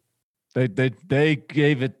 Yeah. They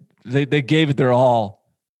gave it their all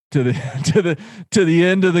to the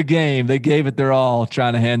end of the game. They gave it their all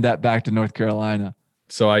trying to hand that back to North Carolina.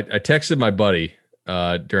 So I texted my buddy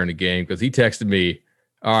during the game because he texted me,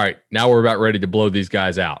 all right, now we're about ready to blow these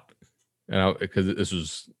guys out.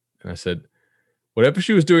 Because I said, what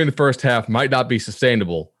FSU was doing in the first half might not be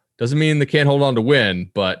sustainable. Doesn't mean they can't hold on to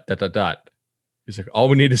win, but ... He's like, all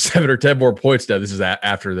we need is 7 or 10 more points now. This is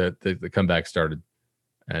after the comeback started.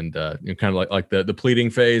 And kind of like the pleading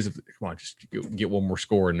phase of, come on, just get one more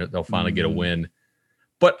score and they'll finally get a win.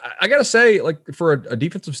 But I got to say, like, for a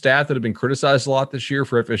defensive staff that have been criticized a lot this year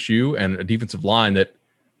for FSU, and a defensive line that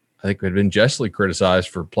I think had been justly criticized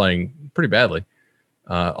for playing pretty badly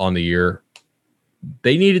on the year,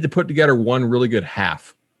 they needed to put together one really good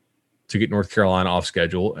half to get North Carolina off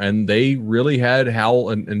schedule. And they really had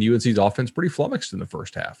Howell and UNC's offense pretty flummoxed in the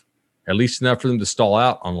first half, at least enough for them to stall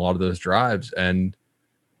out on a lot of those drives. And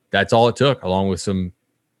that's all it took, along with some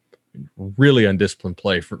really undisciplined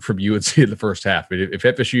play from UNC in the first half. If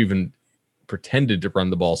FSU even pretended to run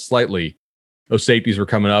the ball slightly, those safeties were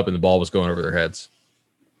coming up and the ball was going over their heads.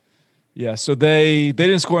 Yeah, so they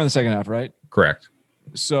didn't score in the second half, right? Correct.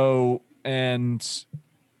 So and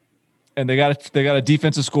they got a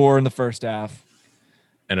defensive score in the first half,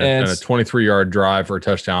 and a 23-yard drive for a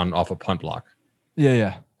touchdown off a punt block.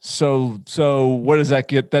 Yeah. So what does that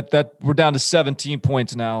get? That we're down to 17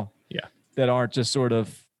 points now. Yeah, that aren't just sort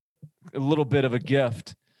of a little bit of a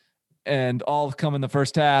gift, and all come in the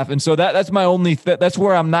first half. And so that's my only. That's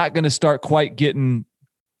where I'm not going to start quite getting.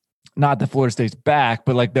 Not that Florida State's back,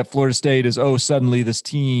 but like that Florida State is, suddenly this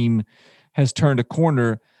team has turned a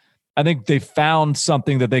corner. I think they found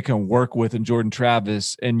something that they can work with in Jordan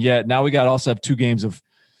Travis. And yet now we also have 2 games of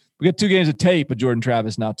tape of Jordan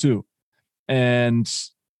Travis now too. And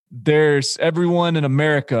there's everyone in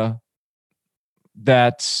America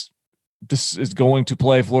that this is going to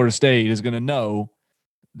play Florida State is going to know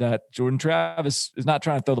that Jordan Travis is not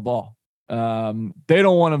trying to throw the ball. They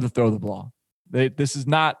don't want him to throw the ball. This is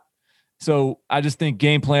not. So I just think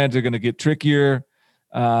game plans are going to get trickier.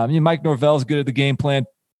 Mike Norvell's good at the game plan,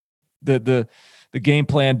 the game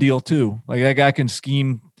plan deal too. Like that guy can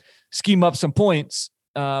scheme up some points.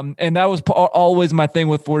 And that was always my thing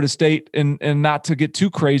with Florida State, and not to get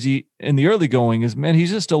too crazy in the early going is, man,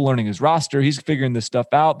 he's just still learning his roster. He's figuring this stuff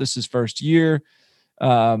out. This is his first year.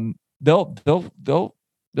 They'll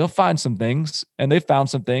find some things, and they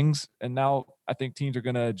found some things. And now I think teams are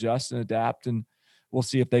going to adjust and adapt, and we'll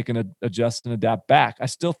see if they can adjust and adapt back. I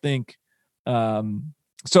still think, but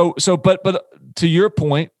to your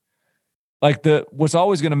point, like what's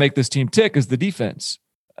always going to make this team tick is the defense.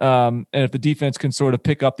 And if the defense can sort of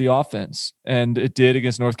pick up the offense, and it did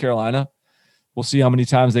against North Carolina, we'll see how many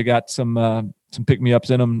times they got some pick-me-ups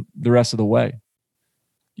in them the rest of the way.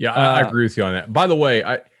 Yeah, I agree with you on that. By the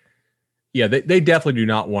way, they definitely do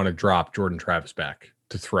not want to drop Jordan Travis back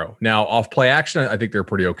to throw. Now, off play action, I think they're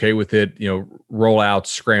pretty okay with it. Rollouts,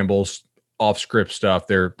 scrambles, off script stuff,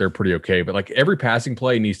 they're pretty okay. But like every passing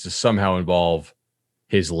play needs to somehow involve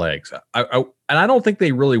his legs. And I don't think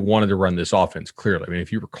they really wanted to run this offense. Clearly, I mean,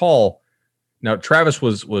 if you recall, now Travis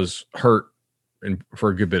was hurt for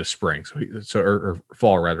a good bit of spring, or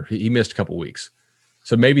fall rather. He missed a couple weeks,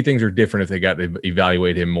 so maybe things are different if they got to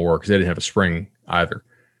evaluate him more because they didn't have a spring either.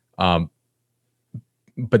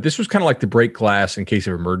 But this was kind of like the break glass in case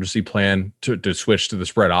of emergency plan to switch to the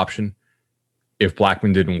spread option if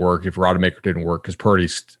Blackman didn't work, if Rodemaker didn't work, because Purdy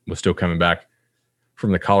was still coming back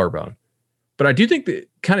from the collarbone. But I do think that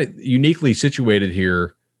kind of uniquely situated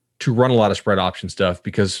here to run a lot of spread option stuff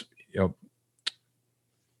because,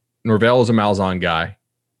 Norvell is a Malzahn guy,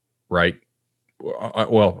 right?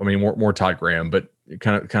 Well, I mean, more Todd Graham, but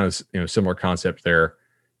kind of, similar concept there.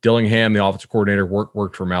 Dillingham, the offensive coordinator,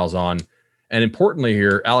 worked for Malzahn. And importantly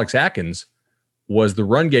here, Alex Atkins was the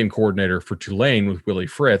run game coordinator for Tulane with Willie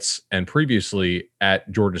Fritz and previously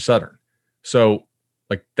at Georgia Southern. So,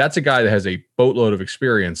 like, that's a guy that has a boatload of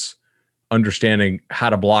experience understanding how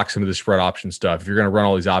to block some of the spread option stuff. If you're going to run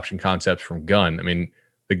all these option concepts from gun, I mean,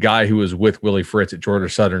 the guy who was with Willie Fritz at Georgia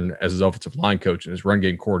Southern as his offensive line coach and his run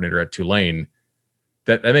game coordinator at Tulane,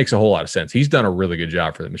 that makes a whole lot of sense. He's done a really good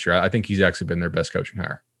job for them this year. I think he's actually been their best coaching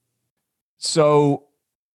hire. So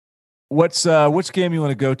which game you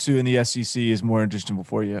want to go to in the SEC is more interesting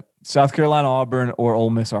for you? South Carolina, Auburn, or Ole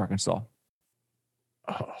Miss, Arkansas?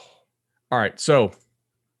 Oh. All right. So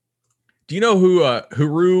do you know who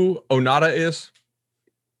Huru Onata is?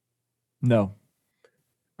 No.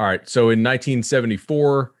 All right. So in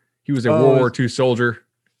 1974, he was a World War II soldier.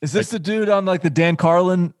 Is this the dude on like the Dan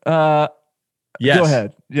Carlin? Yes. Go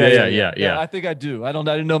ahead. Yeah. I think I do. I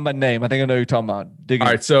didn't know my name. I think I know who you're talking about. All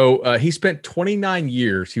right. So he spent 29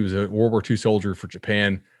 years. He was a World War II soldier for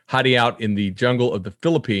Japan, hiding out in the jungle of the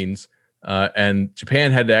Philippines. And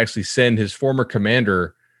Japan had to actually send his former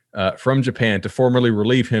commander from Japan to formally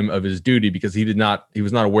relieve him of his duty because he was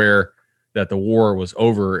not aware that the war was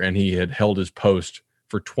over and he had held his post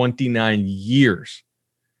for 29 years.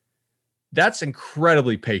 That's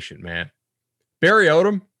incredibly patient, man. Barry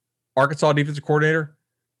Odom, Arkansas defensive coordinator,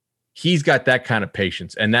 he's got that kind of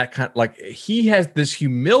patience and that kind of, like, he has this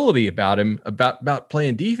humility about him about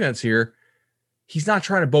playing defense here. He's not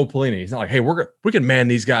trying to Bo Pelini. He's not like, hey, we can man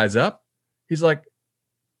these guys up. He's like,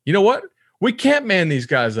 you know what? We can't man these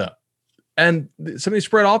guys up. And some of these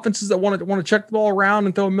spread offenses that want to check the ball around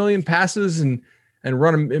and throw a million passes and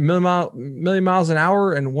run a million miles an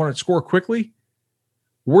hour and want to score quickly,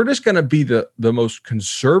 we're just going to be the most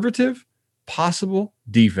conservative possible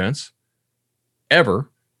defense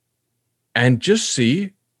ever and just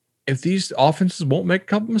see if these offenses won't make a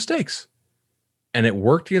couple mistakes. And it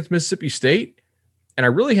worked against Mississippi State. And I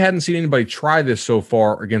really hadn't seen anybody try this so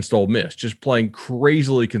far against Ole Miss, just playing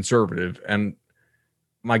crazily conservative. And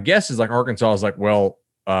my guess is like Arkansas is like, well,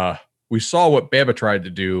 we saw what Bama tried to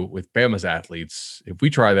do with Bama's athletes. If we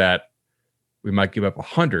try that, we might give up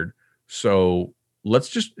 100. So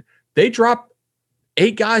they drop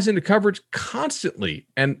 8 guys into coverage constantly.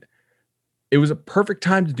 And it was a perfect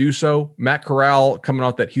time to do so. Matt Corral coming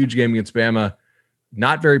off that huge game against Bama,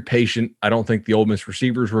 not very patient. I don't think the Ole Miss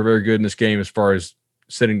receivers were very good in this game as far as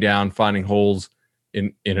sitting down, finding holes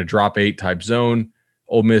in a drop 8 type zone.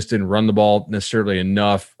 Ole Miss didn't run the ball necessarily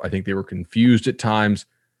enough. I think they were confused at times.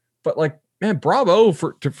 But, like, man, bravo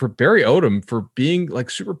for Barry Odom for being, like,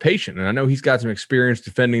 super patient. And I know he's got some experience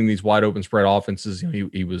defending these wide open spread offenses. You know,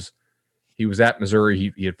 he was at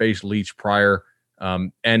Missouri. He had faced Leach prior.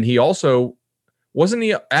 And he also wasn't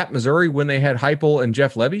he at Missouri when they had Heupel and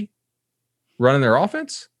Jeff Levy running their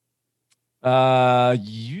offense? I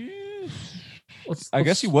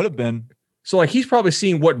guess he would have been. So, like, he's probably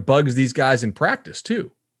seeing what bugs these guys in practice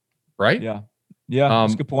too, right? Yeah,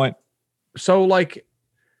 that's a good point. So, like,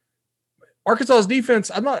 Arkansas's defense,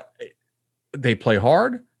 they play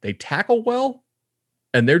hard, they tackle well,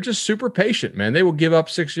 and they're just super patient, man. They will give up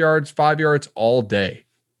 6 yards, 5 yards all day,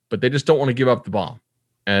 but they just don't want to give up the bomb.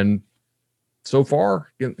 And so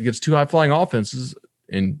far, against 2 high-flying offenses,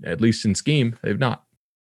 at least in scheme, they've not.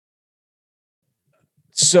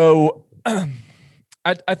 So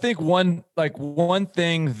I think one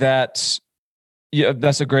thing that's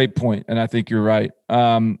a great point, and I think you're right.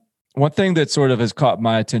 One thing that sort of has caught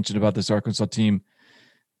my attention about this Arkansas team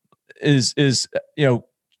is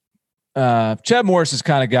Chad Morris has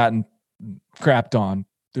kind of gotten crapped on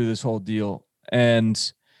through this whole deal,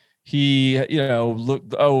 and he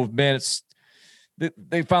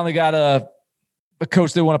they finally got a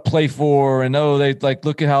coach they want to play for, and they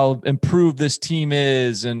look at how improved this team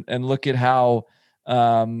is, and look at how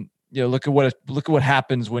look at what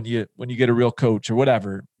happens when you get a real coach or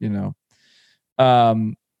whatever,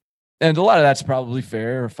 And a lot of that's probably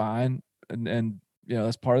fair or fine. And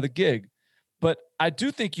that's part of the gig. But I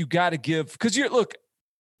do think you got to give, because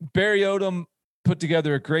Barry Odom put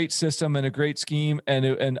together a great system and a great scheme,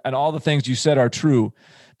 and all the things you said are true.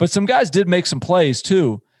 But some guys did make some plays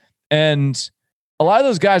too. And a lot of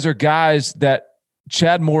those guys are guys that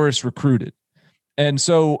Chad Morris recruited. And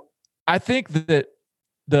so I think that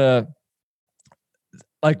there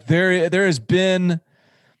has been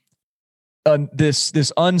I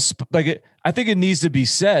think it needs to be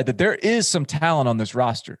said that there is some talent on this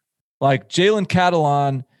roster. Like Jalen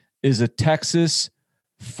Catalon is a Texas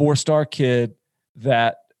 4-star kid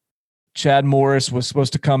that Chad Morris was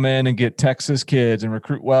supposed to come in and get Texas kids and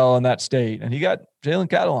recruit well in that state. And he got Jalen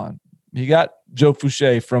Catalon. He got Joe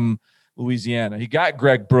Fouché from Louisiana. He got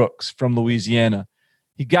Greg Brooks from Louisiana.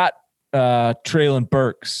 He got Traylon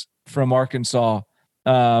Burks from Arkansas.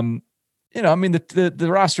 The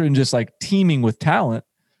roster is just like teeming with talent,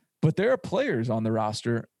 but there are players on the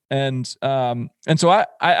roster. And so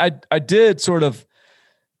I did sort of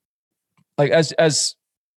like, as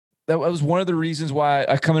that was one of the reasons why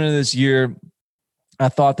I come into this year, I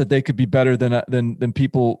thought that they could be better than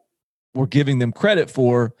people were giving them credit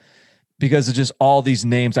for, because of just all these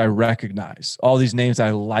names I recognize, all these names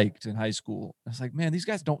I liked in high school. I was like, man, these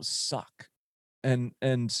guys don't suck. And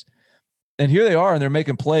here they are, and they're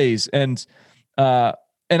making plays. And I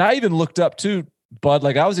even looked up too, Bud,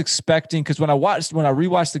 like I was expecting, because when I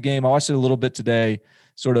rewatched the game, I watched it a little bit today,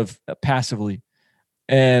 sort of passively,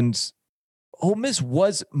 and Ole Miss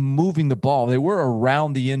was moving the ball. They were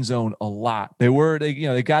around the end zone a lot. They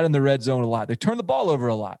got in the red zone a lot. They turned the ball over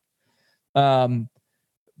a lot.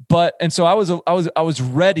 So I was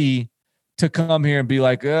ready to come here and be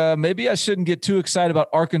like, maybe I shouldn't get too excited about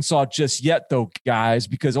Arkansas just yet, though, guys,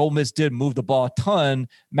 because Ole Miss did move the ball a ton.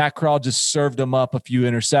 Matt Corral just served them up a few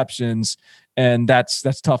interceptions, and that's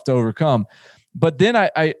tough to overcome. But then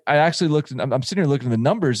I actually looked, and I'm sitting here looking at the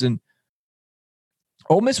numbers, and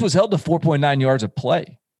Ole Miss was held to 4.9 yards of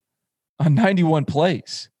play on 91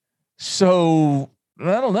 plays. So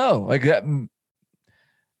I don't know, like that.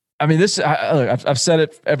 I mean, I've said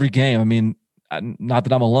it every game. I mean, not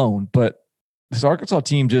that I'm alone, but this Arkansas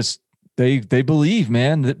team they believe,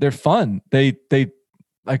 man, that they're fun. They've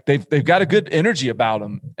got a good energy about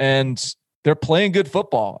them, and they're playing good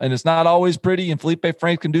football. And it's not always pretty. And Felipe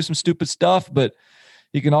Franks can do some stupid stuff, but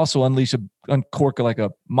he can also uncork like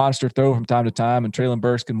a monster throw from time to time. And Traylon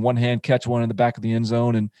Burks can one hand catch one in the back of the end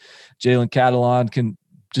zone, and Jalen Catalon can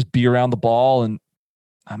just be around the ball. And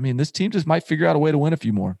I mean, this team just might figure out a way to win a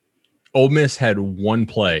few more. Ole Miss had one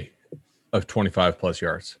play of 25 plus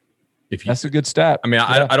yards. That's a good stat. I mean,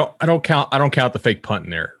 yeah. I don't count the fake punt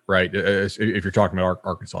in there, right? If you're talking about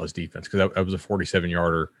Arkansas's defense, because that was a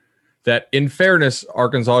 47-yarder that, in fairness,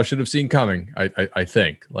 Arkansas should have seen coming. I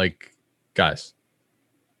think, like, guys,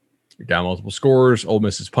 you're down multiple scores. Ole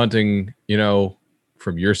Miss is punting,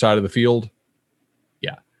 from your side of the field.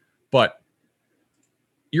 Yeah, but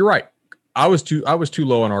you're right. I was too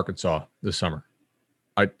low on Arkansas this summer.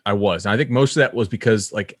 I was. And I think most of that was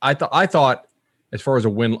because, like, I thought as far as a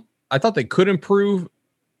win, I thought they could improve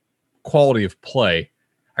quality of play.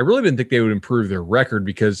 I really didn't think they would improve their record,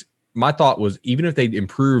 because my thought was, even if they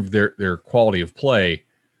improved their quality of play,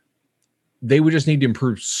 they would just need to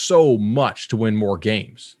improve so much to win more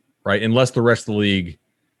games, right? Unless the rest of the league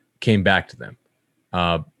came back to them.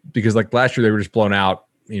 Because like last year, they were just blown out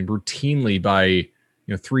routinely by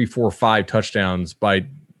 3, 4, 5 touchdowns by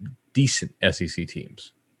decent SEC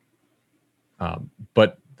teams.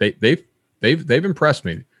 But they've impressed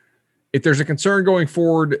me. If there's a concern going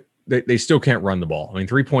forward, they still can't run the ball. I mean,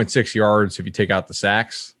 3.6 yards, if you take out the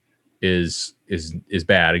sacks, is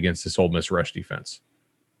bad against this Ole Miss rush defense.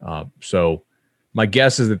 So my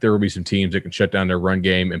guess is that there will be some teams that can shut down their run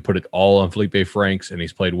game and put it all on Felipe Franks, and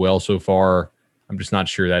he's played well so far. I'm just not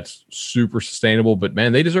sure that's super sustainable, but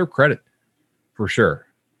man, they deserve credit for sure.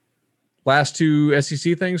 Last two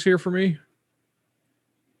SEC things here for me.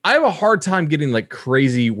 I have a hard time getting like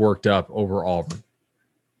crazy worked up over Auburn.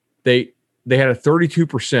 They had a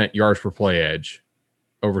 32% yards per play edge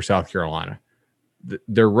over South Carolina.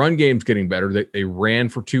 Their run game's getting better. They ran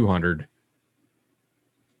for 200.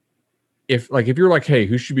 If you're like, hey,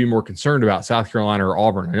 who should be more concerned about, South Carolina or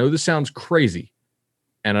Auburn? I know this sounds crazy,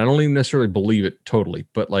 and I don't even necessarily believe it totally,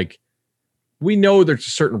 but like, we know there's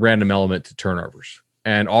a certain random element to turnovers,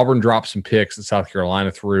 and Auburn dropped some picks that South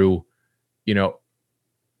Carolina threw.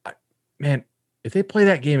 Man, if they play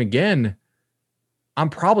that game again, I'm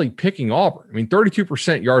probably picking Auburn. I mean,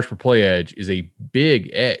 32% yards per play edge is a big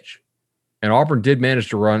edge. And Auburn did manage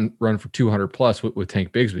to run for 200 plus with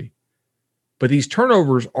Tank Bigsby. But these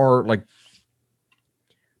turnovers are like,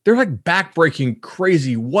 they're like backbreaking,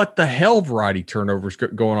 crazy, what the hell variety turnovers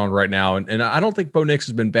going on right now. And I don't think Bo Nix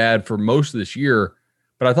has been bad for most of this year,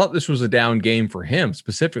 but I thought this was a down game for him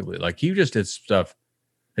specifically. Like he just did stuff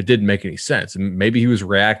that didn't make any sense. And maybe he was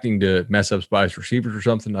reacting to mess ups by his receivers or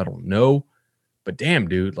something. I don't know. But damn,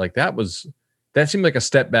 dude, like that seemed like a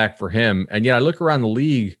step back for him. And yet I look around the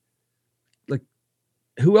league, like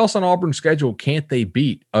who else on Auburn's schedule can't they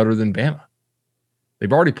beat other than Bama?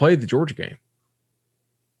 They've already played the Georgia game.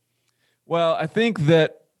 Well, I think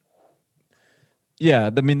that, yeah,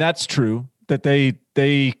 I mean, that's true that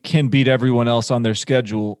they can beat everyone else on their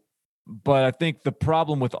schedule. But I think the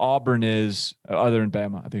problem with Auburn is, other than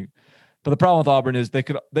Bama, I think, but the problem with Auburn is they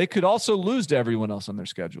could also lose to everyone else on their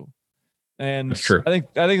schedule. And that's true. I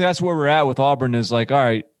think that's where we're at with Auburn is like, all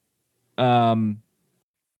right,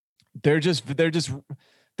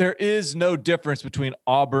 there is no difference between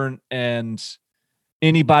Auburn and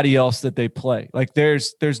anybody else that they play. Like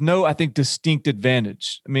there's no, I think, distinct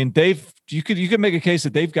advantage. I mean, you could make a case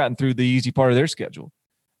that they've gotten through the easy part of their schedule.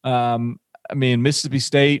 I mean, Mississippi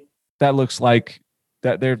State, that looks like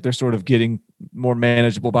that they're sort of getting more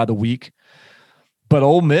manageable by the week. But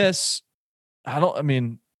Ole Miss, I'd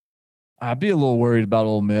be a little worried about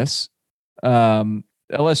Ole Miss.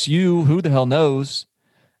 LSU, who the hell knows?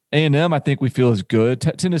 A&M, I think we feel is good.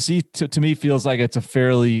 Tennessee, to me, feels like it's a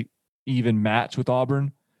fairly even match with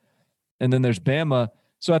Auburn. And then there's Bama.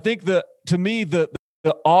 So I think to me, the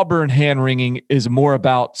Auburn hand-wringing is more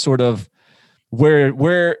about sort of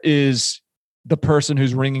where is the person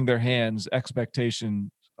who's wringing their hands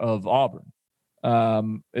expectation of Auburn.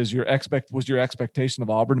 Was your expectation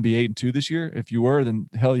of Auburn to be 8-2 this year? If you were, then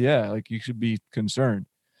hell yeah, like you should be concerned.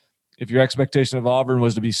 If your expectation of Auburn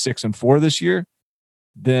was to be 6-4 this year,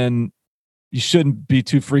 then you shouldn't be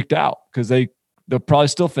too freaked out because they'll probably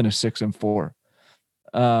still finish 6-4.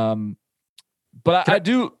 But I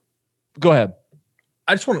do go ahead.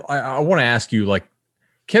 I want to ask you, like,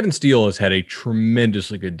 Kevin Steele has had a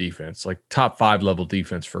tremendously good defense, like top 5 level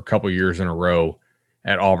defense for a couple of years in a row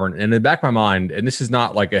at Auburn. And in the back of my mind, and this is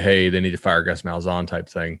not like a, hey, they need to fire Gus Malzahn type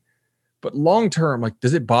thing, but long-term, like,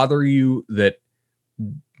 does it bother you that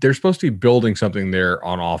they're supposed to be building something there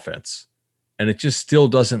on offense and it just still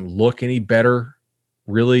doesn't look any better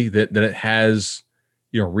really than it has,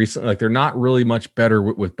 recently? Like, they're not really much better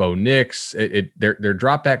with Bo Nix. Their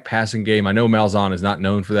drop back passing game, I know Malzahn is not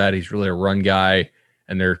known for that. He's really a run guy.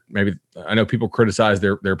 And I know people criticize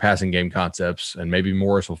their passing game concepts, and maybe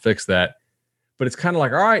Morris will fix that. But it's kind of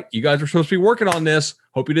like, all right, you guys are supposed to be working on this.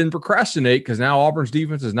 Hope you didn't procrastinate, because now Auburn's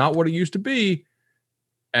defense is not what it used to be.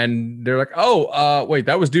 And they're like, wait,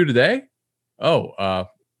 that was due today? You know what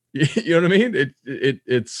I mean?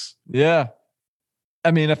 It's yeah.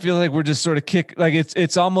 I mean, I feel like we're just sort of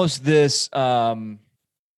it's almost this.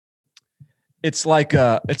 It's like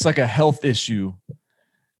a health issue,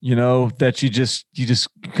 that you just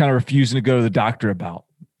kind of refusing to go to the doctor about.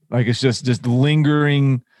 Like it's just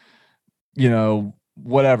lingering,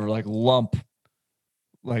 whatever, like lump,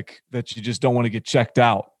 like that you just don't want to get checked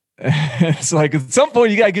out. It's like at some point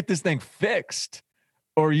you got to get this thing fixed,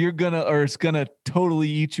 or it's gonna totally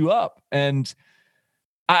eat you up. But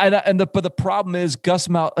the problem is Gus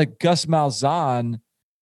Malzahn. I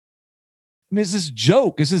mean, it's this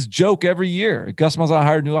joke. It's this joke every year. Gus Malzahn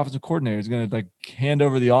hired a new offensive coordinator. He's going to hand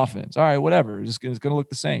over the offense. All right, whatever. It's going to look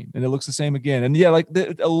the same, and it looks the same again. And yeah,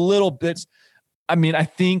 a little bit. I mean, I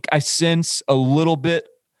think I sense a little bit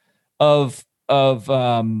of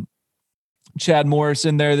Chad Morris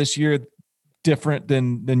in there this year, different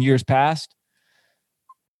than years past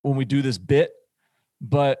when we do this bit,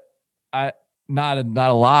 but not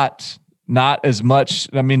a lot, not as much.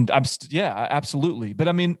 I mean, absolutely, but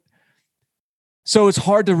I mean. So it's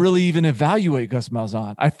hard to really even evaluate Gus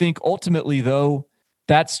Malzahn. I think ultimately, though,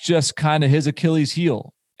 that's just kind of his Achilles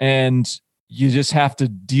heel. And you just have to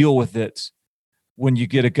deal with it when you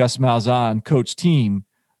get a Gus Malzahn coach team.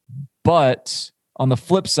 But on the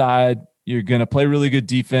flip side, you're going to play really good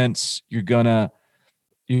defense. You're going to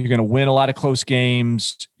win a lot of close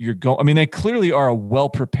games. They clearly are a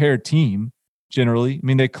well-prepared team generally. I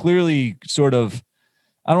mean, they clearly sort of,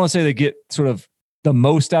 I don't want to say they get sort of the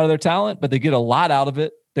most out of their talent, but they get a lot out of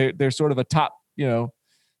it. They're sort of a top, they're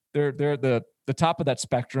the top of that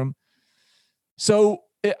spectrum. So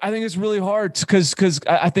I think it's really hard because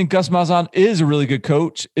I think Gus Malzahn is a really good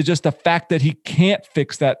coach. It's just the fact that he can't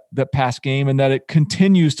fix the pass game, and that it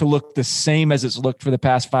continues to look the same as it's looked for the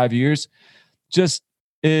past 5 years, just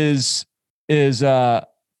is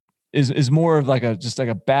more of like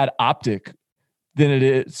a bad optic than it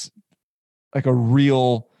is like a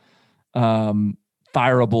real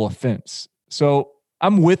fireable offense. So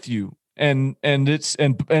I'm with you.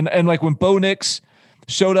 and like when Bo Nix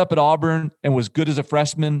showed up at Auburn and was good as a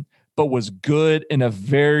freshman, but was good in a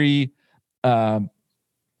very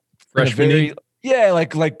freshman,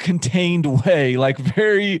 like contained way, like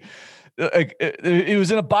very like it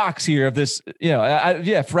was in a box here of this,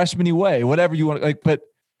 freshman-y way, whatever you want, like, but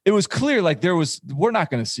it was clear like we're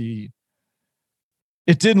not going to see.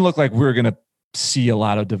 It didn't look like we were going to see a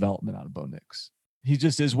lot of development out of Bo Nix. He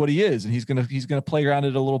just is what he is, and he's gonna play around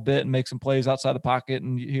it a little bit and make some plays outside the pocket,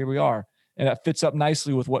 and here we are. And that fits up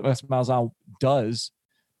nicely with what Wes Malzahn does,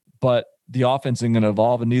 but the offense isn't going to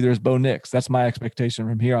evolve, and neither is Bo Nix. That's my expectation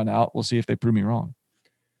from here on out. We'll see if they prove me wrong.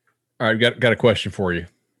 All right, got a question for you.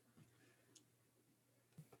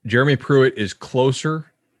 Jeremy Pruitt is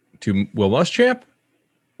closer to Will Muschamp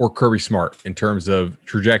or Kirby Smart in terms of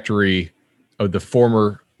trajectory of the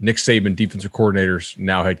former Nick Saban defensive coordinators,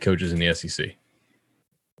 now head coaches in the SEC?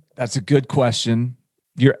 That's a good question.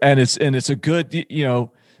 It's a good,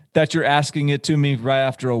 that you're asking it to me right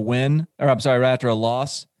after a win, or I'm sorry, right after a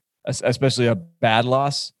loss, especially a bad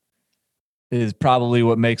loss, is probably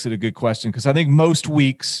what makes it a good question. Because I think most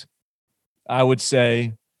weeks, I would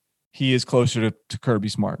say he is closer to Kirby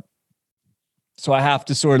Smart. So I have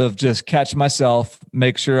to sort of just catch myself,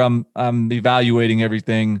 make sure I'm evaluating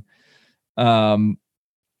everything after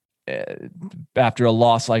a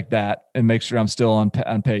loss like that, and make sure I'm still on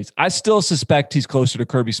pace. I still suspect he's closer to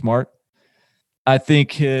Kirby Smart. I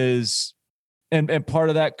think and part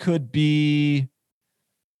of that could be,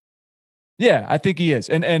 I think he is.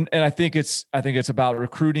 And I think it's about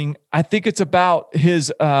recruiting. I think it's about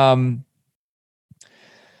his, I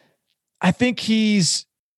think he's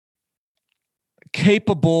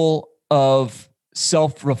capable of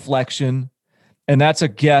self-reflection, and that's a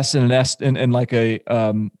guess and that's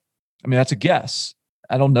a guess.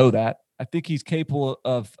 I don't know that. I think he's capable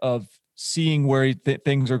of seeing where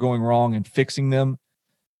things are going wrong and fixing them.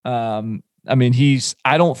 I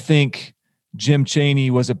don't think Jim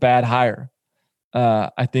Chaney was a bad hire.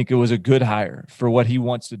 I think it was a good hire for what he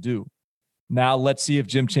wants to do. Now let's see if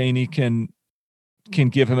Jim Chaney can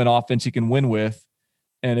give him an offense he can win with.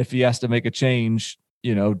 And if he has to make a change,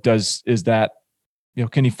 can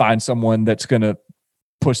he find someone that's going to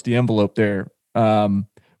push the envelope there?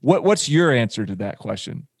 What's your answer to that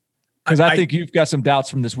question? Because I think you've got some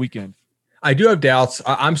doubts from this weekend. I do have doubts.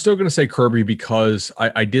 I'm still going to say Kirby because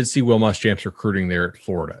I did see Will Muschamp's recruiting there at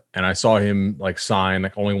Florida, and I saw him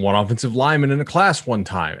sign only one offensive lineman in a class one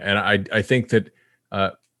time. And I think that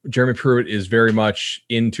Jeremy Pruitt is very much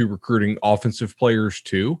into recruiting offensive players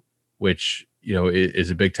too, which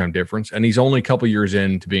is a big time difference. And he's only a couple years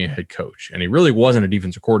into being a head coach, and he really wasn't a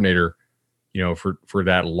defensive coordinator, for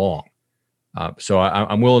that long. So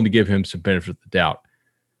I'm willing to give him some benefit of the doubt.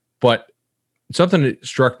 But something that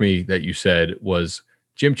struck me that you said was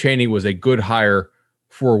Jim Chaney was a good hire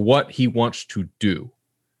for what he wants to do.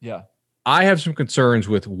 Yeah. I have some concerns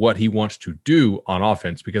with what he wants to do on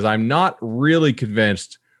offense because I'm not really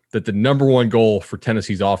convinced that the number one goal for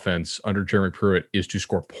Tennessee's offense under Jeremy Pruitt is to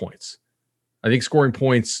score points. I think scoring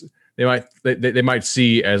points they might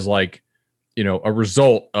see as a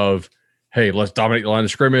result of, hey, let's dominate the line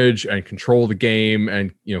of scrimmage and control the game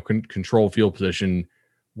and control field position.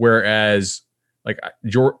 Whereas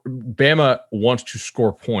Bama wants to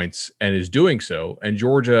score points and is doing so, and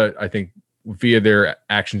Georgia, I think, via their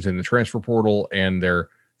actions in the transfer portal and their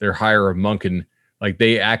hire of Monken,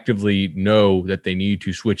 they actively know that they need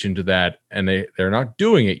to switch into that, and they're not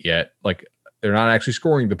doing it yet. They're not actually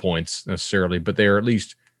scoring the points necessarily, but they are at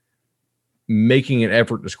least making an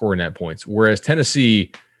effort to scoring that points. Whereas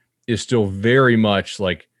Tennessee is still very much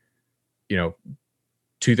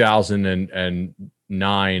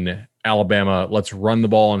 2009 Alabama, let's run the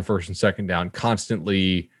ball on first and second down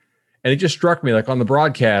constantly. And it just struck me on the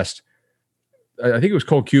broadcast, I think it was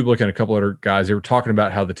Cole Kublik and a couple other guys, they were talking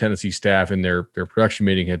about how the Tennessee staff in their production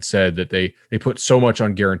meeting had said that they put so much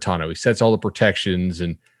on Garantano. He sets all the protections,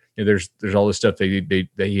 and there's all this stuff that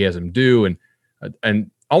he has him do, and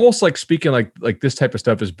almost speaking like this type of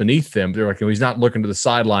stuff is beneath them. They're he's not looking to the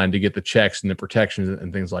sideline to get the checks and the protections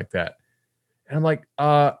and things like that. And I'm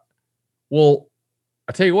well,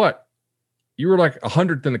 I tell you what, you were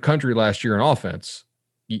 100th in the country last year in offense.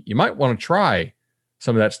 You might want to try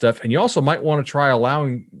some of that stuff. And you also might want to try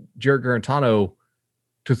allowing Jarrett Garantano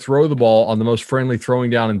to throw the ball on the most friendly throwing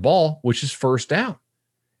down in ball, which is first down.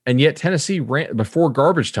 And yet Tennessee ran before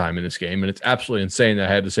garbage time in this game. And it's absolutely insane that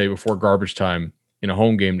I had to say before garbage time in a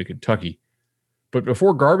home game to Kentucky. But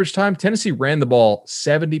before garbage time, Tennessee ran the ball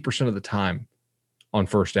 70% of the time on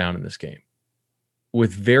first down in this game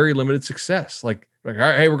with very limited success. All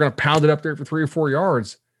right, hey, we're going to pound it up there for 3 or 4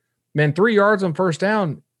 yards. Man, 3 yards on first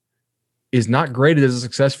down is not graded as a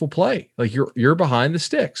successful play. Like you're behind the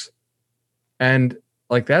sticks. And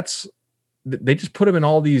like they just put him in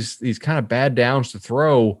all these kind of bad downs to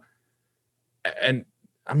throw. And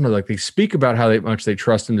I don't know, like they speak about how much they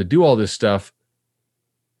trust him to do all this stuff,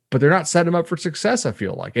 but they're not setting him up for success, I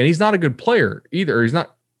feel like. And he's not a good player either. He's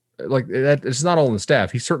not like that. It's not all in the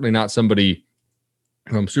staff. He's certainly not somebody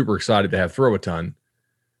who I'm super excited to have throw a ton,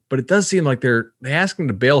 but it does seem like they ask him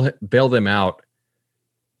to bail them out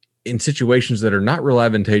in situations that are not real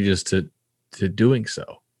advantageous to doing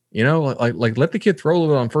so. You know, like let the kid throw a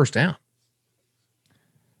little bit on first down.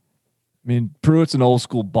 I mean, Pruitt's an old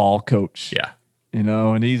school ball coach. Yeah. You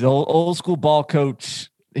know, and he's old school ball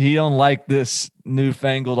coach. He don't like this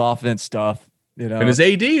newfangled offense stuff. You know, and his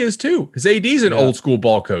AD is too. His AD's an old school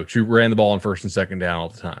ball coach who ran the ball on first and second down all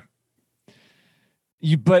the time.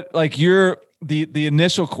 But like the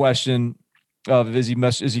initial question of is he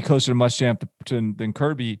closer to Muschamp than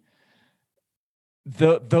Kirby?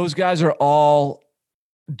 Those guys are all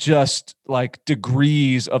just like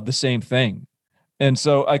degrees of the same thing, and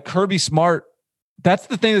so Kirby Smart. That's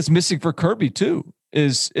the thing that's missing for Kirby too.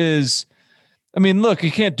 Is I mean, look, he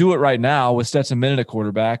can't do it right now with Stetson Bennett at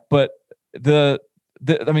quarterback, but I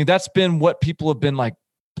mean, that's been what people have been like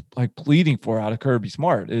pleading for out of Kirby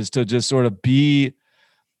Smart is to just sort of be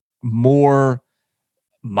more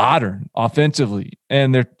modern offensively,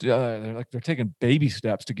 and they're taking baby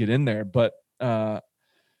steps to get in there. But I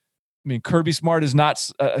mean, Kirby Smart is not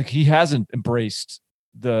he hasn't embraced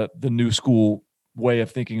the new school way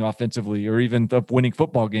of thinking offensively, or even of winning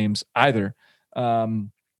football games either.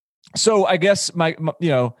 So I guess my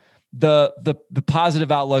the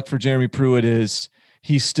positive outlook for Jeremy Pruitt is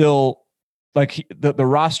he's still like the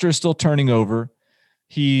roster is still turning over.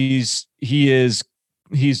 He is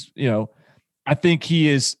I think he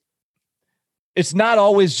is. It's not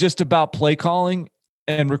always just about play calling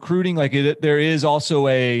and recruiting. Like there is also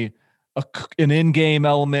an in-game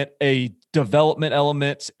element, a development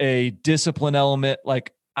element, a discipline element.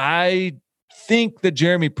 Like I think that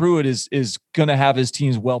Jeremy Pruitt is going to have his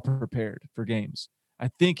teams well prepared for games. I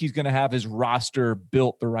think he's going to have his roster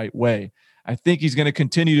built the right way. I think he's going to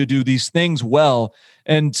continue to do these things well.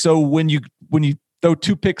 And so when you throw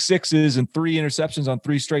 2 pick sixes and 3 interceptions on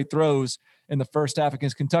 3 straight throws in the first half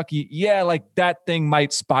against Kentucky, yeah, like that thing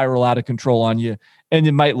might spiral out of control on you and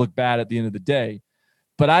it might look bad at the end of the day.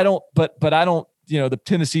 But I don't, the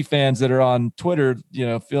Tennessee fans that are on Twitter,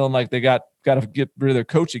 feeling like they got to get rid of their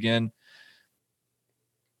coach again.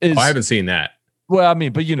 I haven't seen that. Well, I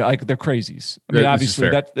mean, but like they're crazies. I mean, obviously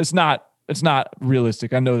that it's not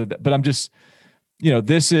realistic. I know that, but I'm just,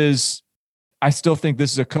 I still think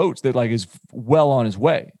this is a coach that like is well on his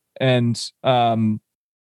way, and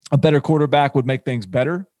a better quarterback would make things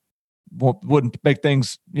better. Wouldn't make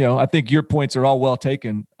things, I think your points are all well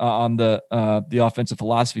taken on the offensive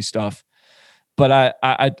philosophy stuff, but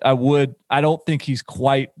I don't think he's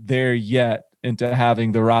quite there yet into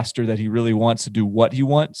having the roster that he really wants to do what he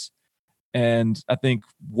wants. And I think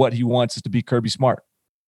what he wants is to be Kirby Smart.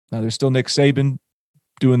 Now there's still Nick Saban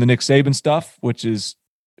doing the Nick Saban stuff, which is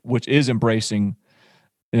embracing,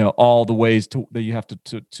 all the ways that you have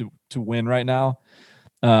to win right now.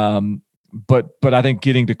 But I think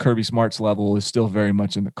getting to Kirby Smart's level is still very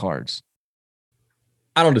much in the cards.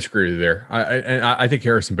 I don't disagree with you there. I think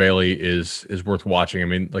Harrison Bailey is worth watching. I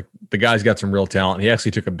mean, like the guy's got some real talent. He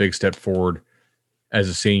actually took a big step forward as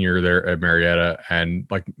a senior there at Marietta, and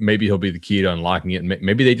like maybe he'll be the key to unlocking it. And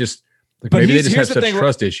maybe they just have such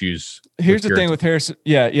trust issues. Here's the thing with Harrison.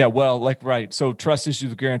 Yeah. Well, like right. So trust issues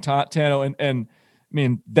with Garantano, and I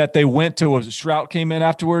mean that they went to Shrout came in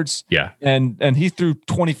afterwards. Yeah, and he threw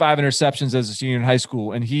 25 interceptions as a senior in high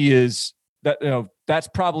school, and he is that. That's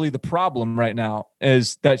probably the problem right now.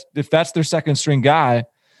 Is that if that's their second string guy,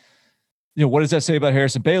 what does that say about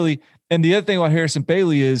Harrison Bailey? And the other thing about Harrison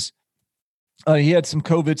Bailey is he had some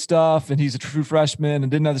COVID stuff, and he's a true freshman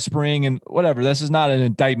and didn't have the spring and whatever. This is not an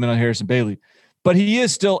indictment on Harrison Bailey, but he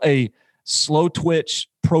is still a slow twitch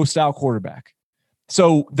pro style quarterback.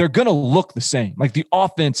 So they're going to look the same. Like the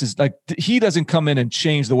offense is like, he doesn't come in and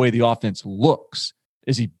change the way the offense looks.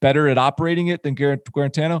 Is he better at operating it than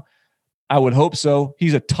Garantano? I would hope so.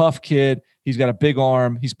 He's a tough kid. He's got a big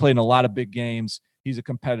arm. He's played in a lot of big games. He's a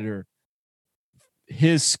competitor.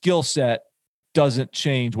 His skill set doesn't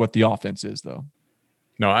change what the offense is, though.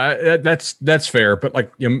 No, that's fair. But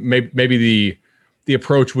like, maybe the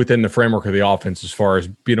approach within the framework of the offense, as far as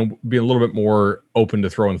being a little bit more open to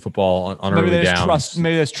throwing the football on early downs.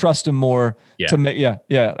 Maybe let's trust him more. Yeah. To make, yeah.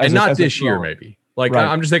 And not this year, maybe. Like right.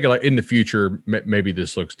 I'm just thinking, like in the future, maybe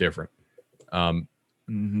this looks different.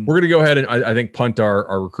 we're going to go ahead and I think punt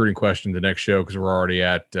our recruiting question to the next show because we're already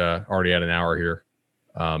at an hour here.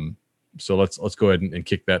 So let's go ahead and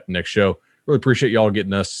kick that next show. Really appreciate y'all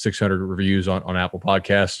getting us 600 reviews on Apple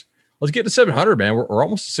Podcasts. Let's get to 700, man. We're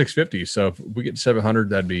almost to 650. So if we get to 700,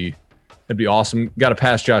 that'd be awesome. Got to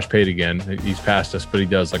pass Josh Pate again. He's passed us, but he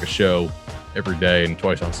does like a show every day and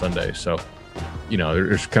twice on Sunday. So,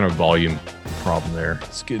 there's kind of a volume problem there.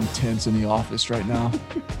 It's getting tense in the office right now.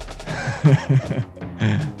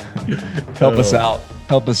 Help us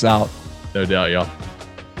out. No doubt, y'all.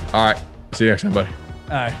 All right. See you next time, buddy.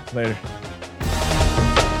 All right. Later.